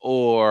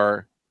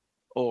or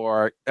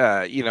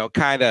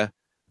kind of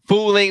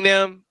fooling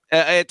them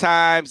at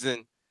times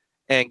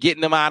and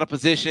getting them out of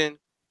position,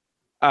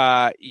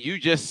 you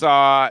just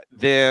saw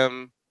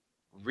them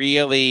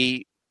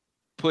really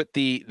put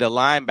the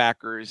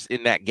linebackers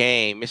in that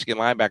game, Michigan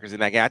linebackers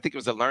in that game. I think it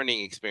was a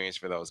learning experience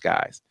for those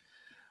guys.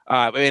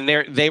 And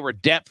they were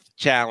depth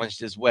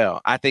challenged as well.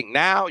 I think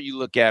now you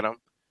look at them,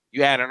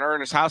 you add an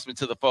Ernest Hausmann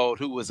to the fold,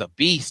 who was a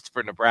beast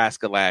for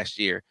Nebraska last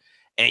year,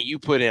 and you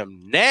put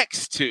him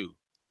next to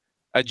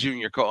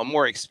a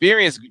more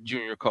experienced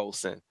Junior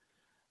Colson,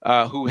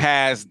 who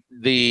has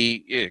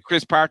the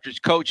Chris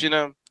Partridge coaching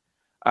him.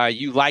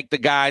 You like the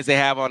guys they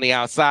have on the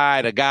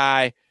outside, a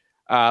guy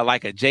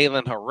like a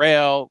Jalen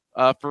Harrell,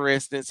 for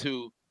instance,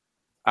 who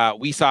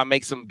we saw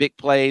make some big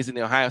plays in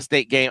the Ohio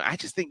State game. I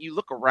just think you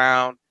look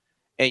around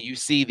and you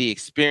see the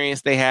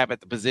experience they have at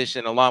the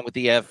position along with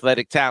the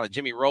athletic talent.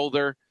 Jimmy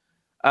Rolder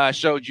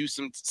showed you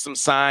some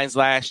signs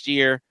last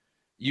year.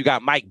 You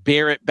got Mike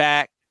Barrett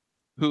back,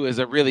 who is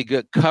a really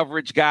good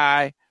coverage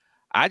guy.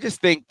 I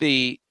just think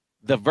the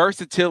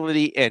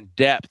versatility and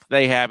depth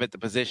they have at the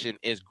position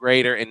is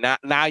greater. And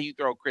now you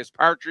throw Chris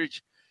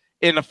Partridge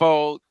in the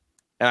fold.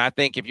 And I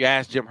think if you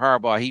ask Jim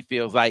Harbaugh, he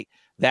feels like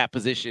that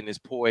position is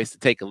poised to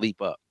take a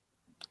leap up.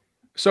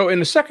 So in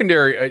the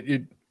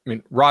secondary,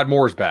 Rod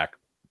Moore's back.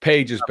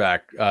 Page is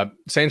back.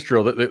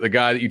 Sandstrill, the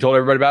guy that you told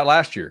everybody about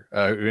last year,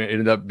 who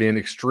ended up being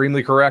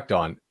extremely correct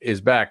on, is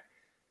back.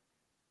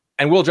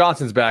 And Will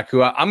Johnson's back,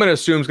 who I'm going to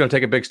assume is going to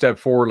take a big step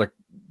forward. Like,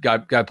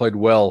 guy played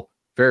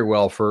very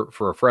well for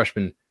a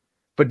freshman.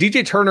 But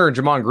DJ Turner and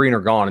Jamon Green are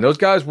gone, and those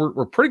guys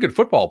were pretty good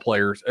football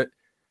players.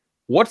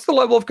 What's the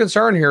level of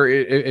concern here,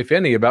 if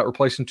any, about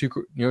replacing two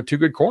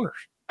good corners?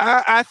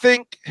 I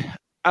think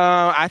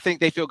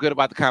they feel good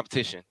about the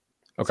competition.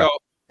 Okay.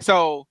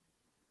 So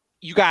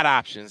you got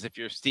options if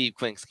you're Steve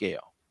Clinkscale,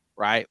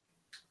 right?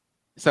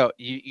 So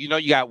you know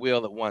you got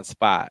Will at one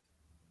spot,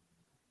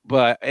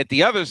 but at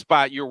the other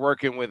spot you're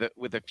working with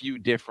a few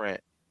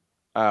different,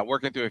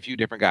 working through a few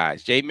different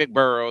guys. Jay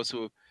McBurrows,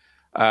 who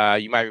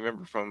you might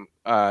remember from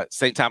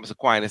St. Thomas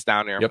Aquinas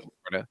down there in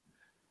Florida,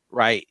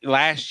 right?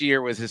 Last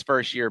year was his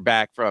first year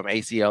back from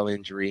ACL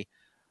injury.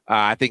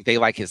 I think they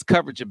like his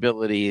coverage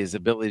ability, his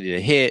ability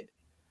to hit.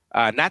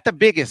 Not the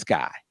biggest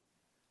guy.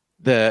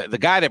 The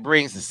guy that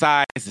brings the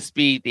size, the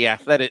speed, the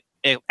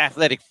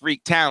athletic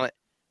freak talent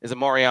is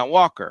Amorion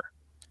Walker.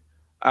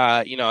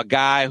 A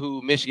guy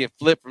who Michigan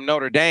flipped from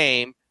Notre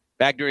Dame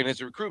back during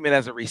his recruitment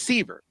as a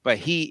receiver. But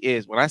he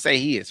is, when I say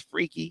he is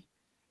freaky,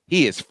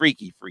 he is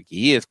freaky.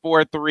 He is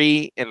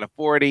 4'3" in the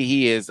 40.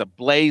 He is a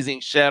blazing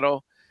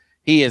shuttle.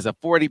 He is a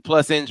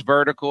 40-plus inch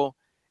vertical,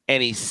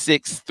 and he's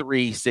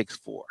 6'3",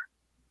 6'4".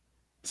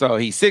 So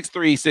he's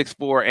 6'3",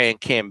 6'4", and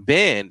can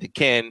bend,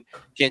 can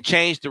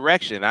change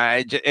direction.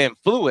 And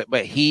fluid,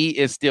 but he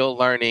is still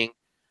learning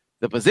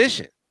the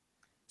position.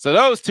 So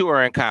those two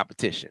are in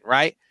competition,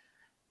 right?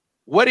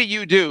 What do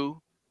you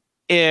do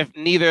if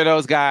neither of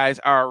those guys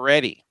are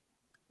ready?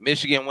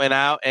 Michigan went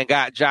out and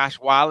got Josh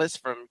Wallace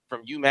from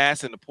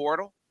UMass in the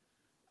portal.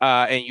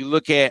 And you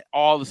look at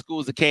all the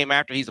schools that came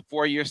after. He's a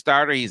 4-year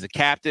starter. He's a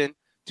captain,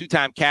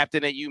 2-time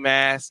captain at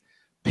UMass.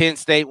 Penn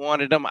State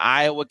wanted him.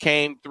 Iowa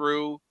came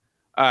through.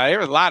 There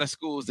were a lot of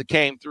schools that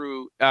came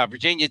through.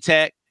 Virginia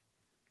Tech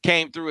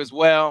came through as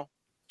well.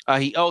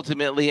 He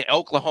ultimately,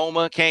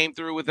 Oklahoma came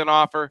through with an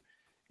offer.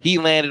 He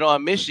landed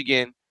on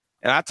Michigan.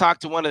 And I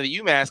talked to one of the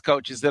UMass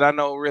coaches that I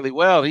know really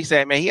well. He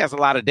said, man, he has a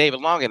lot of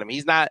David Long in him.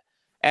 He's not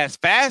as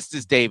fast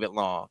as David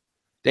Long.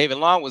 David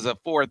Long was a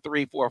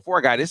 4'3",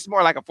 4'4" guy. This is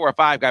more like a 4'5"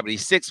 guy, but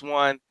he's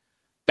 6'1",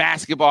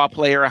 basketball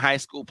player in high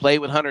school, played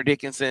with Hunter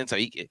Dickinson, so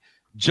he could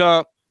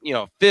jump,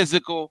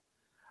 physical.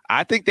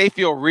 I think they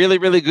feel really,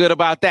 really good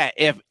about that.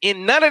 If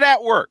none of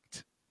that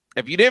worked,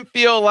 if you didn't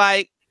feel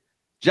like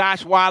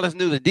Josh Wallace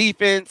knew the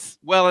defense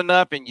well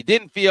enough and you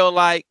didn't feel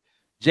like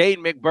Jaden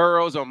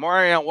McBurrows or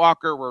Marion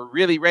Walker were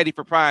really ready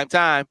for prime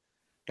time,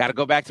 got to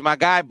go back to my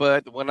guy,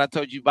 Bud, the one I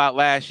told you about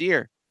last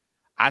year.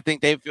 I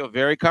think they feel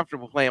very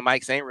comfortable playing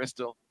Mike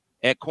Sainristil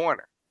at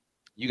corner.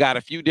 You got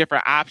a few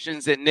different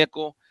options at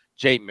nickel.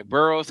 Jaden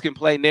McBurrows can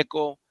play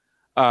nickel.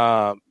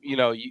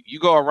 You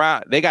go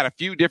around. They got a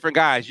few different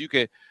guys. You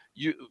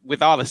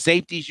with all the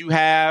safeties you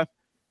have.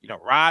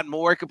 Rod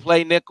Moore could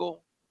play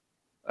nickel.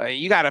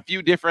 You got a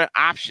few different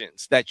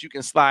options that you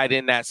can slide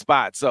in that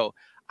spot. So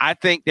I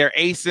think their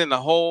ace in the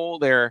hole,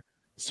 their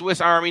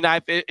Swiss Army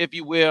knife, if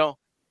you will,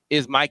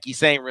 is Mikey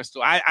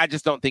Sainristil. I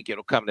just don't think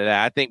it'll come to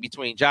that. I think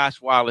between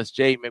Josh Wallace,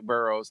 Jay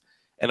McBurrows,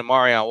 and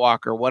Amorion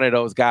Walker, one of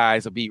those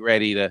guys will be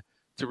ready to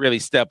really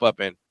step up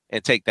and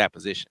take that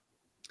position.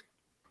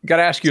 Got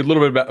to ask you a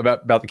little bit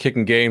about the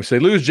kicking game. So they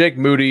lose Jake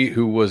Moody,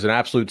 who was an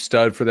absolute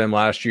stud for them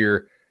last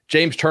year.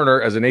 James Turner,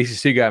 as an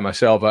ACC guy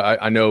myself,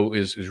 I know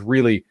is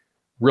really,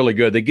 really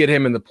good. They get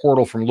him in the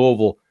portal from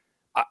Louisville.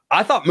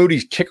 I thought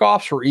Moody's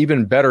kickoffs were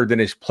even better than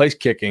his place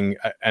kicking.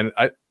 And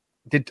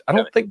did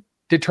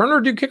Turner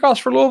do kickoffs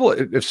for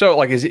Louisville? If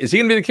so, is he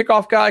going to be the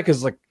kickoff guy?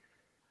 Because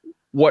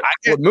what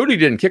Moody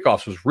did in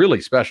kickoffs was really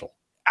special.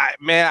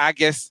 I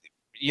guess,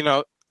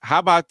 how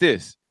about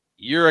this?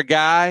 You're a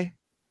guy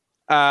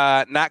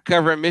not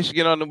covering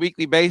Michigan on a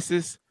weekly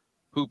basis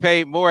who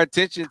paid more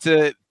attention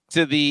to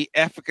the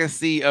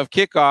efficacy of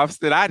kickoffs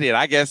than I did.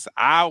 I guess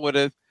I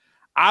would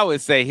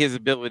say his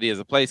ability as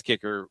a place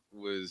kicker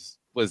was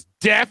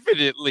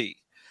definitely.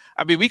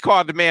 I mean, we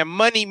called the man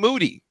Money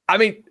Moody. I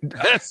mean,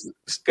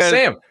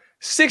 Sam,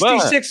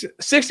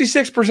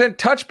 66%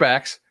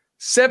 touchbacks,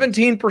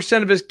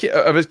 17%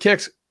 of his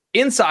kicks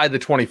inside the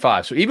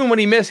 25. So even when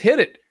he hit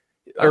it,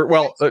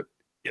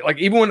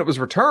 even when it was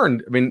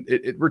returned, I mean,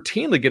 it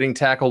routinely getting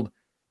tackled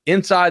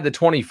inside the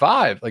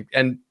 25,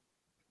 and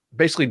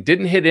basically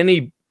didn't hit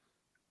any.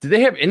 Did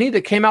they have any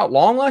that came out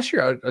long last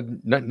year?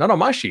 None on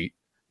my sheet.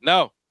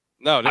 No.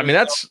 I mean,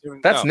 that's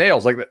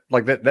nails.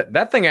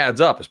 That thing adds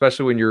up,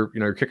 especially when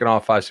you're kicking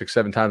off 5, 6,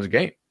 7 times a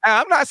game.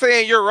 I'm not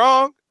saying you're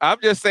wrong. I'm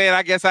just saying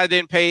I guess I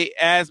didn't pay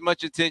as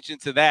much attention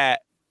to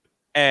that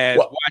as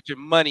watching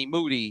Money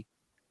Moody.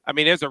 I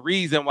mean, there's a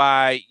reason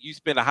why you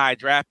spend a high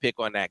draft pick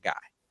on that guy.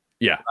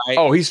 Yeah. Right?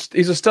 Oh, he's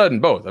a stud in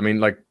both. I mean,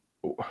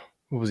 what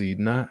was he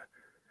not?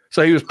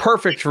 So he was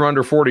perfect for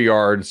under 40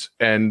 yards,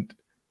 and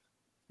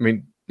I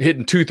mean,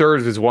 hitting 2/3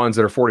 of his ones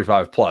that are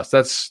 45 plus.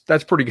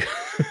 That's pretty good.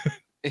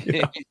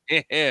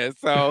 Yeah.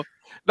 So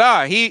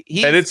no, he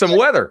and it's some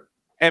weather.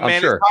 And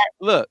man, sure.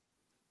 Look,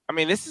 I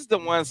mean, this is the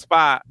one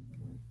spot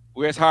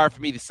where it's hard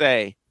for me to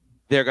say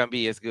they're going to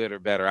be as good or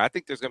better. I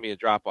think there's going to be a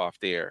drop off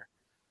there.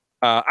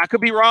 I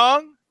could be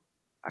wrong.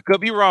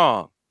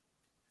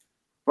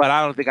 But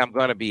I don't think I'm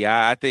going to be.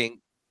 I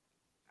think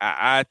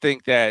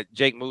that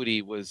Jake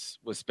Moody was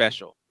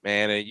special,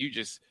 man. And you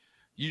just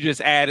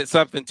added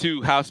something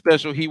to how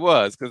special he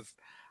was, because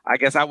I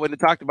guess I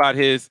wouldn't have talked about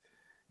his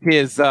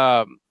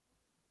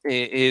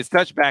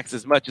touchbacks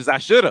as much as I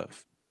should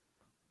have.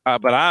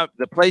 But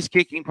the place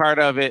kicking part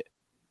of it,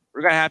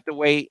 we're going to have to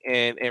wait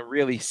and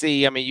really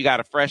see. I mean, you got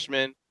a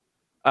freshman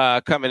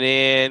coming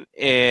in,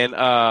 and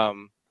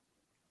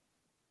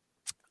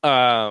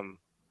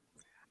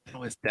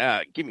what's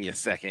that? Give me a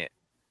second.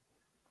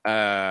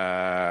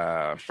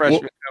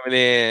 Freshman coming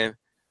in.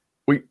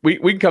 We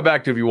can come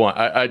back to if you want.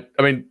 I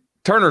mean,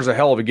 Turner's a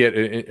hell of a get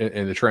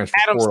in the transfer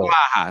portal.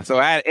 Samaha. So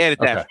I added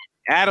that. Okay.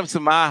 Adam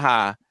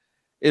Samaha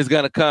is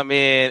going to come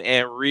in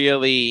and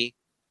really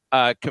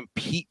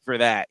compete for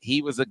that.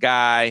 He was a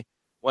guy,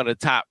 one of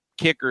the top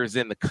kickers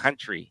in the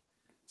country.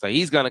 So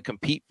he's going to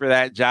compete for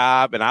that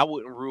job. And I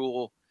wouldn't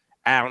rule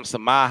Adam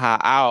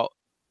Samaha out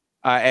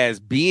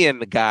as being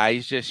the guy.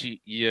 He's just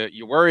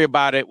you worry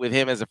about it with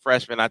him as a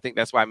freshman. I think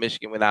that's why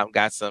Michigan went out and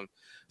got some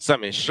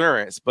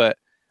insurance. But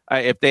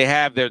if they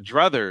have their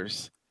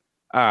druthers,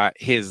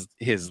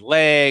 his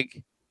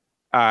leg,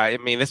 I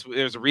mean,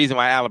 there's a reason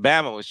why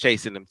Alabama was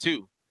chasing him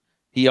too.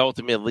 He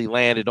ultimately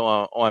landed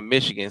on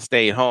Michigan,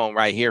 stayed home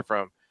right here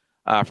from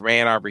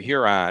Ann Arbor,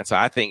 Huron. So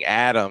I think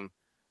Adam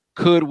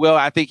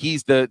I think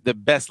he's the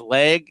best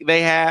leg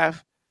they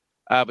have,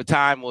 but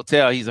time will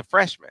tell. He's a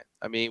freshman.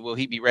 I mean, will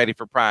he be ready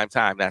for prime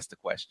time? That's the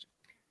question.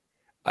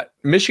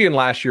 Michigan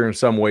last year in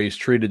some ways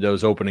treated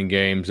those opening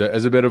games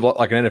as a bit of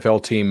like an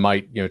NFL team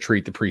might,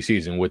 treat the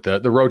preseason with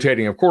the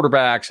rotating of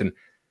quarterbacks and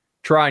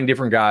trying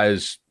different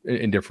guys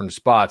in different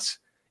spots.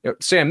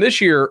 Sam,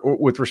 this year,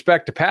 with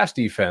respect to pass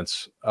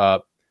defense,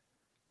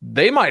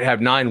 they might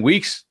have 9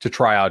 weeks to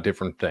try out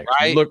different things.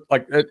 Right. Look,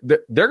 like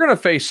they're going to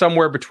face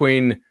somewhere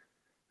between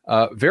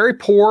very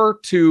poor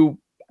to,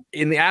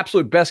 in the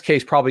absolute best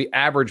case, probably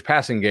average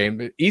passing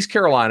game. East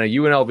Carolina,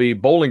 UNLV,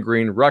 Bowling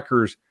Green,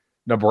 Rutgers,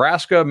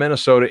 Nebraska,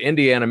 Minnesota,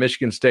 Indiana,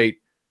 Michigan State,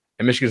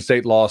 and Michigan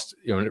State lost,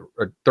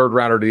 a third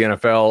rounder to the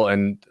NFL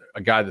and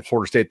a guy that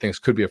Florida State thinks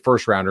could be a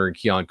first rounder in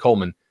Keon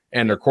Coleman,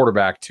 and their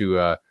quarterback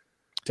to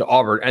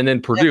Auburn, and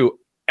then Purdue,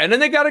 and then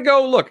they got to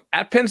go look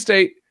at Penn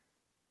State,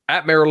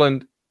 at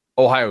Maryland,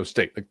 Ohio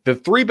State. Like the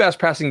three best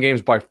passing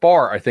games by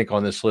far, I think,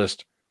 on this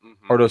list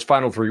are those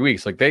final 3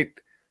 weeks. Like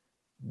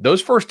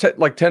those first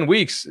 10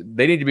 weeks,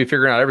 they need to be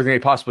figuring out everything they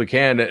possibly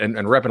can and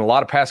repping a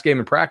lot of pass game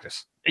in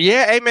practice.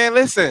 Yeah, hey man,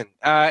 listen,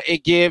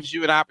 it gives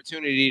you an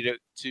opportunity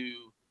to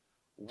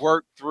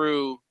work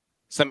through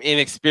some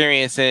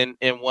inexperience in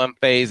one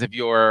phase of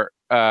your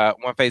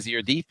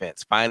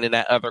defense, finding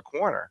that other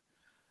corner.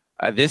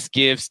 This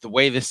gives, the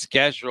way the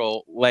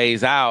schedule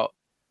lays out,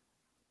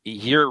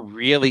 you're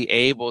really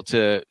able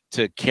to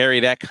carry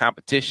that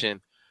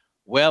competition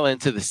well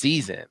into the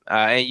season,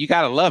 and you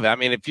gotta love it. I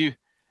mean, if you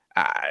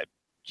I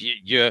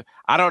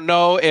don't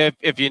know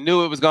if you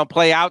knew it was going to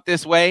play out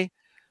this way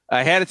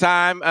ahead of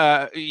time,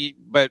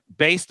 but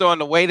based on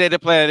the way that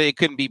it played, it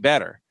couldn't be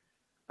better.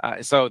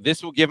 So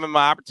this will give them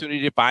an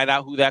opportunity to find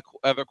out who that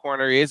other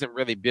corner is and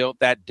really build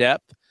that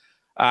depth.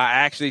 I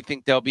actually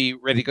think they'll be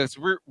ready because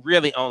we're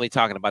really only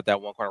talking about that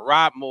one corner.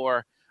 Rob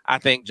Moore, I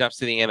think, jumps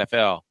to the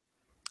NFL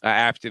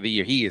after the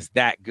year. He is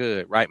that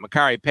good, right?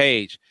 Makari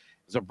Page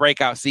is a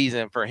breakout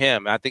season for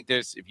him. I think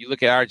if you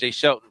look at R.J.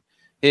 Shelton,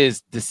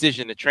 his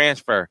decision to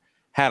transfer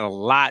had a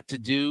lot to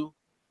do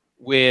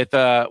with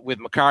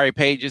Makari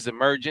Page's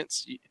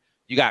emergence.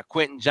 You got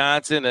Quentin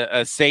Johnson,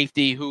 a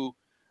safety who,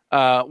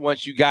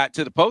 once you got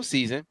to the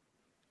postseason,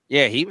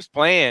 he was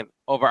playing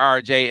over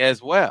RJ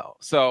as well.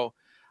 So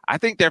I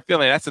think they're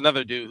feeling that's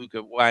another dude who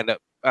could wind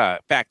up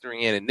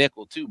factoring in a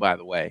nickel too, by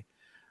the way.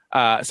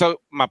 So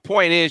my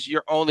point is,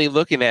 you're only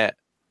looking at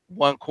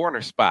one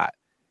corner spot.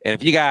 And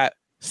if you got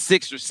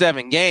 6 or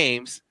 7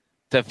 games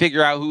to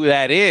figure out who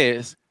that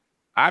is,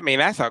 I mean,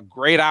 that's a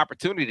great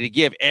opportunity to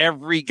give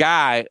every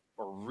guy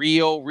a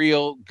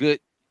real good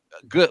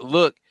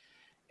look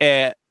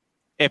at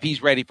if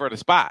he's ready for the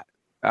spot.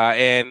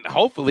 And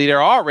hopefully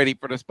they're all ready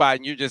for the spot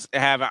and you just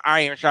have an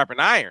iron sharpen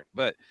iron.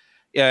 But,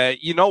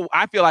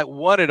 I feel like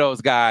one of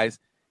those guys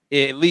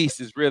at least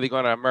is really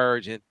going to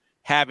emerge and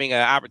having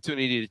an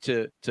opportunity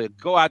to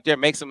go out there,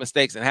 make some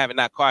mistakes and have it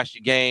not cost you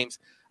games,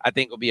 I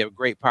think will be a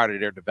great part of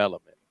their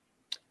development.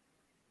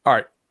 All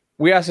right.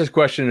 We ask this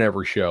question in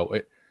every show.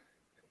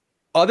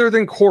 Other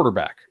than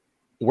quarterback,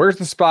 where's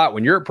the spot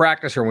when you're at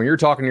practice or when you're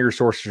talking to your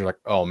sources, you're like,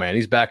 oh man,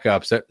 these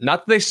backups,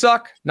 not that they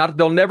suck, not that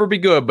they'll never be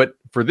good, but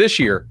for this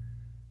year,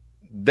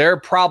 they're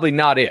probably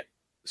not it.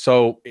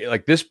 So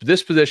like this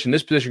position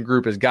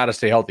group has got to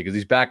stay healthy because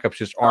these backups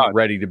just aren't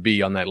ready to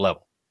be on that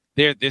level.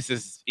 This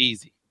is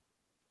easy.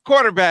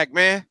 Quarterback,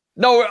 man.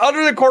 No,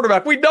 other than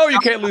quarterback, we know you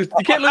can't lose.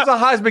 You can't lose a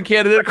Heisman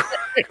candidate.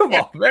 Come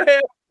on,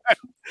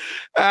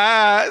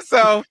 man.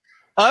 So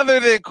other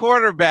than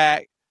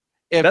quarterback,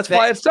 that's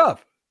why it's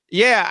tough.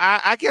 Yeah,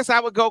 I guess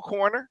I would go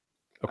corner.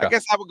 Okay. I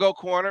guess I would go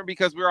corner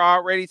because we're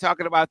already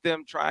talking about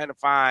them trying to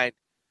find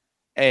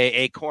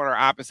a corner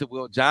opposite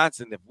Will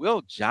Johnson. If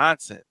Will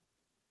Johnson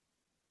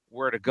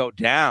were to go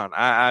down,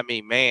 I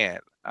mean, man,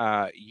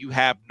 you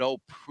have no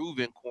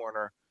proven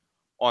corner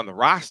on the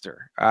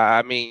roster.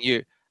 I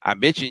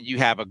mentioned you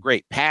have a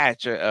great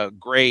patch, a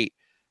great,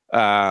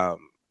 kind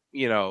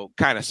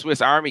of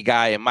Swiss Army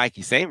guy in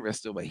Mikey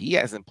Sainristil, but he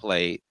hasn't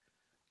played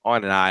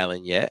on an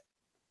island yet.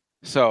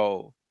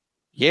 So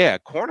Yeah,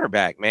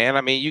 cornerback, man.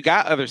 I mean, you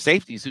got other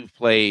safeties who've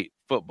played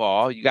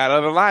football. You got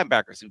other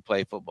linebackers who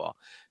play football.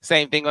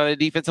 Same thing on the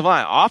defensive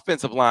line.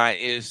 Offensive line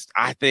is,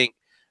 I think,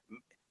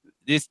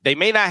 they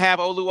may not have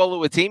Olu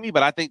Oluwatimi,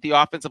 but I think the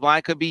offensive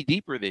line could be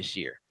deeper this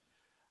year.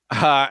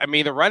 I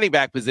mean, the running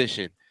back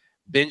position,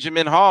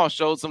 Benjamin Hall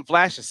showed some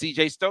flashes.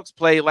 C.J. Stokes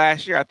played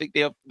last year. I think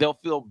they'll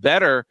feel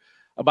better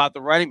about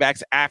the running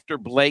backs after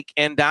Blake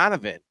and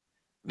Donovan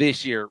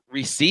this year.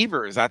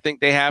 Receivers, I think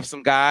they have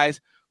some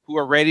guys who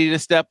are ready to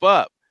step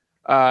up.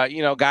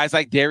 Guys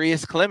like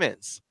Darius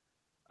Clemens,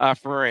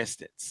 for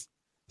instance.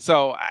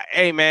 So,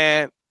 hey,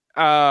 man,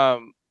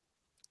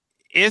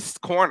 it's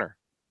corner.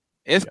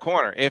 It's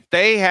corner. If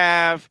they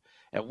have,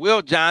 and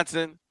Will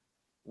Johnson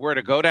were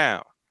to go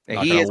down, and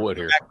he is back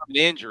from an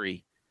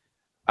injury,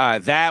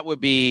 that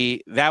would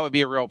be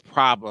a real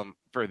problem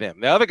for them.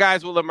 The other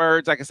guys will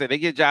emerge. Like I said, they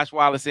get Josh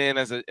Wallace in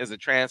as a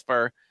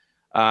transfer.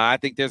 I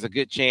think there's a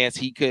good chance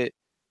he could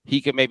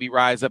maybe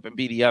rise up and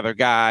be the other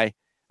guy,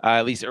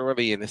 at least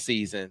early in the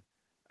season.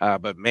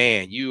 But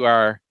man, you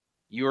are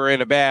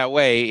in a bad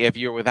way if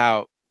you're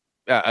without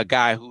a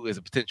guy who is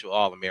a potential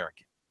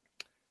All-American.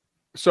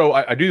 So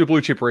I do the blue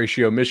chip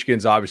ratio.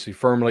 Michigan's obviously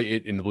firmly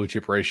in the blue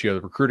chip ratio.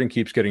 The recruiting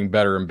keeps getting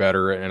better and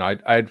better. And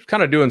I'm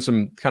kind of doing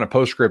some kind of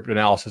postscript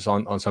analysis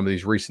on some of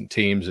these recent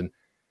teams. And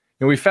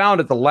we found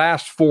that the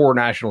last 4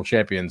 national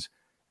champions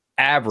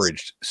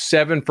averaged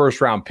 7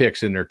 first-round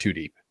picks in their 2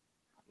 deep,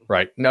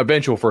 right? Now,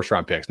 eventual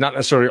first-round picks, not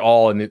necessarily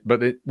all,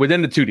 but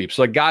within the 2 deep.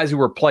 So like guys who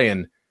were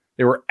playing,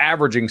 they were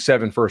averaging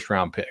 7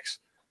 first-round picks.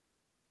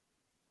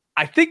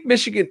 I think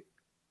Michigan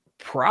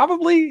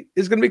probably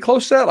is going to be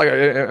close to that. Like,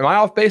 am I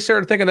off base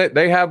there thinking that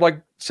they have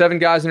like 7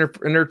 guys in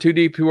their 2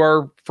 deep who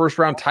are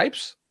first-round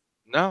types?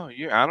 No,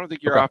 I don't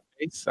think you're off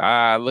base.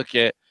 I look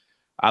at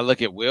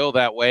Will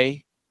that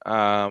way.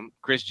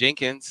 Chris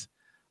Jenkins,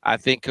 I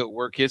think, could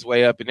work his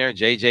way up in there.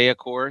 JJ, of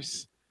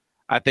course,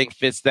 I think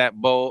fits that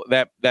mode.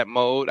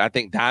 I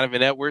think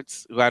Donovan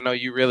Edwards, who I know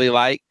you really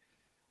like,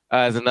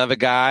 is another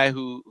guy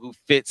who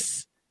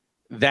fits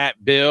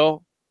that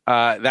bill.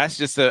 That's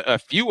just a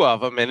few of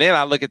them. And then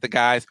I look at the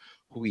guys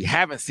who we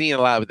haven't seen a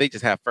lot, but they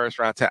just have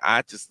first-round time.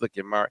 I just look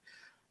at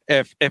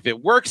if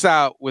it works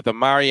out with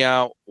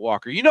Amarion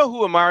Walker. You know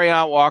who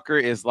Amarion Walker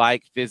is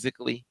like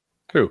physically?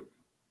 Who?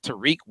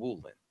 Tariq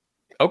Woolen.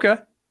 Okay.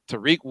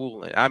 Tariq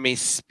Woolen. I mean,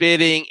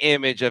 spitting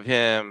image of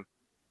him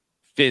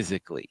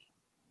physically.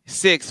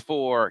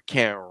 6'4",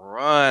 can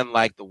run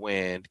like the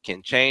wind,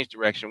 can change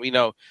direction. We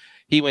know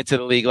he went to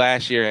the league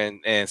last year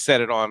and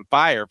set it on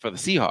fire for the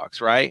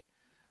Seahawks, right?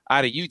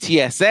 Out of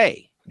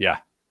UTSA. Yeah.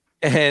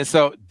 And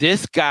so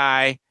this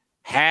guy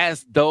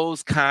has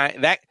those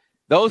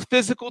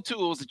physical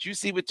tools that you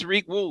see with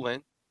Tariq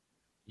Woolen,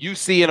 you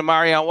see in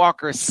Amarion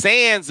Walker.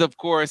 Sands, of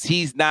course,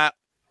 he's not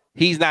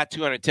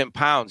 210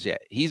 pounds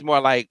yet. He's more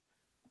like,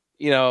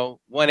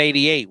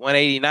 188,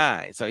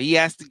 189. So he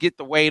has to get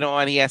the weight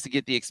on. He has to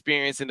get the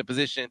experience in the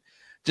position,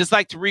 just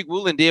like Tariq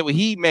Woolen did when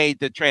he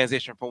made the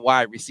transition from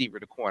wide receiver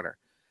to corner.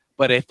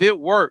 But if it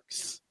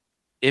works,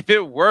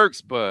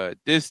 Bud,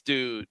 this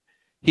dude,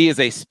 he is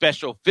a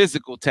special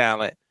physical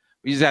talent.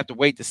 We just have to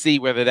wait to see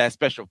whether that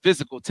special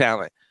physical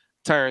talent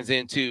turns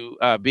into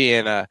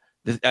being a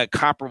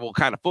comparable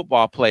kind of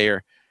football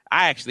player.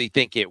 I actually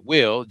think it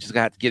will. Just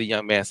got to give a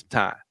young man some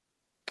time.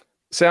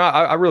 Sam,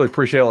 I really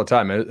appreciate all the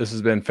time, man. This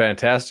has been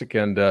fantastic.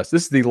 And this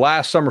is the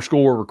last summer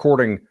school we're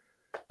recording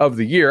of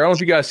the year. I don't know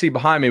if you guys see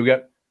behind me, we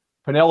got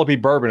Penelope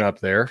Bourbon up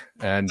there.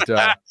 And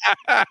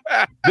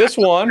this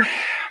one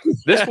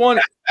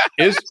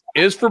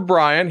is for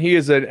Brian. He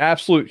is an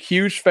absolute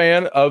huge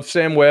fan of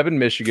Sam Webb in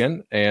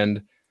Michigan.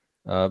 And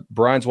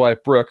Brian's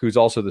wife, Brooke, who's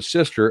also the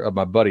sister of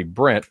my buddy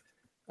Brent,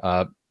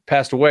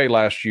 passed away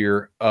last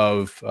year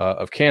of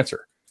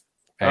cancer.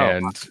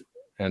 And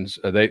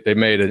they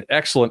made an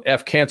excellent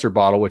F cancer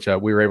bottle, which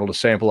we were able to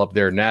sample up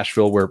there in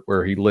Nashville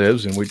where he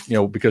lives. And we,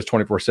 because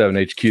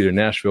 24/7 HQ in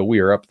Nashville, we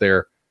are up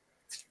there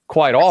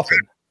quite often.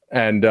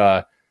 And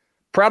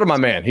proud of my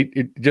man.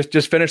 He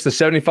just finished the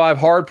 75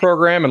 hard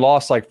program and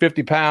lost like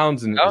 50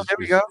 pounds and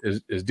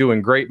is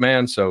doing great,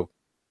 man. So,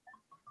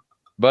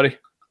 buddy,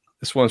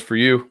 this one's for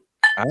you.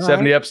 All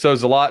 70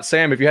 episodes a lot.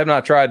 Sam, if you have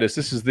not tried this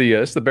is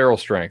the barrel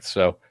strength.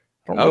 So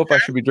I don't know if I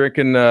should be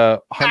drinking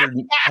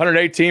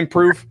 118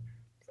 proof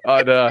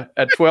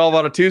at 12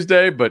 on a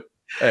Tuesday, but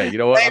hey, you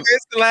know what? Hey,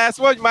 it's the last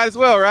one. You might as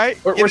well, right?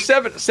 We're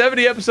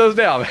 70 episodes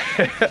down.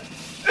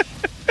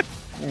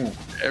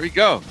 There we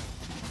go.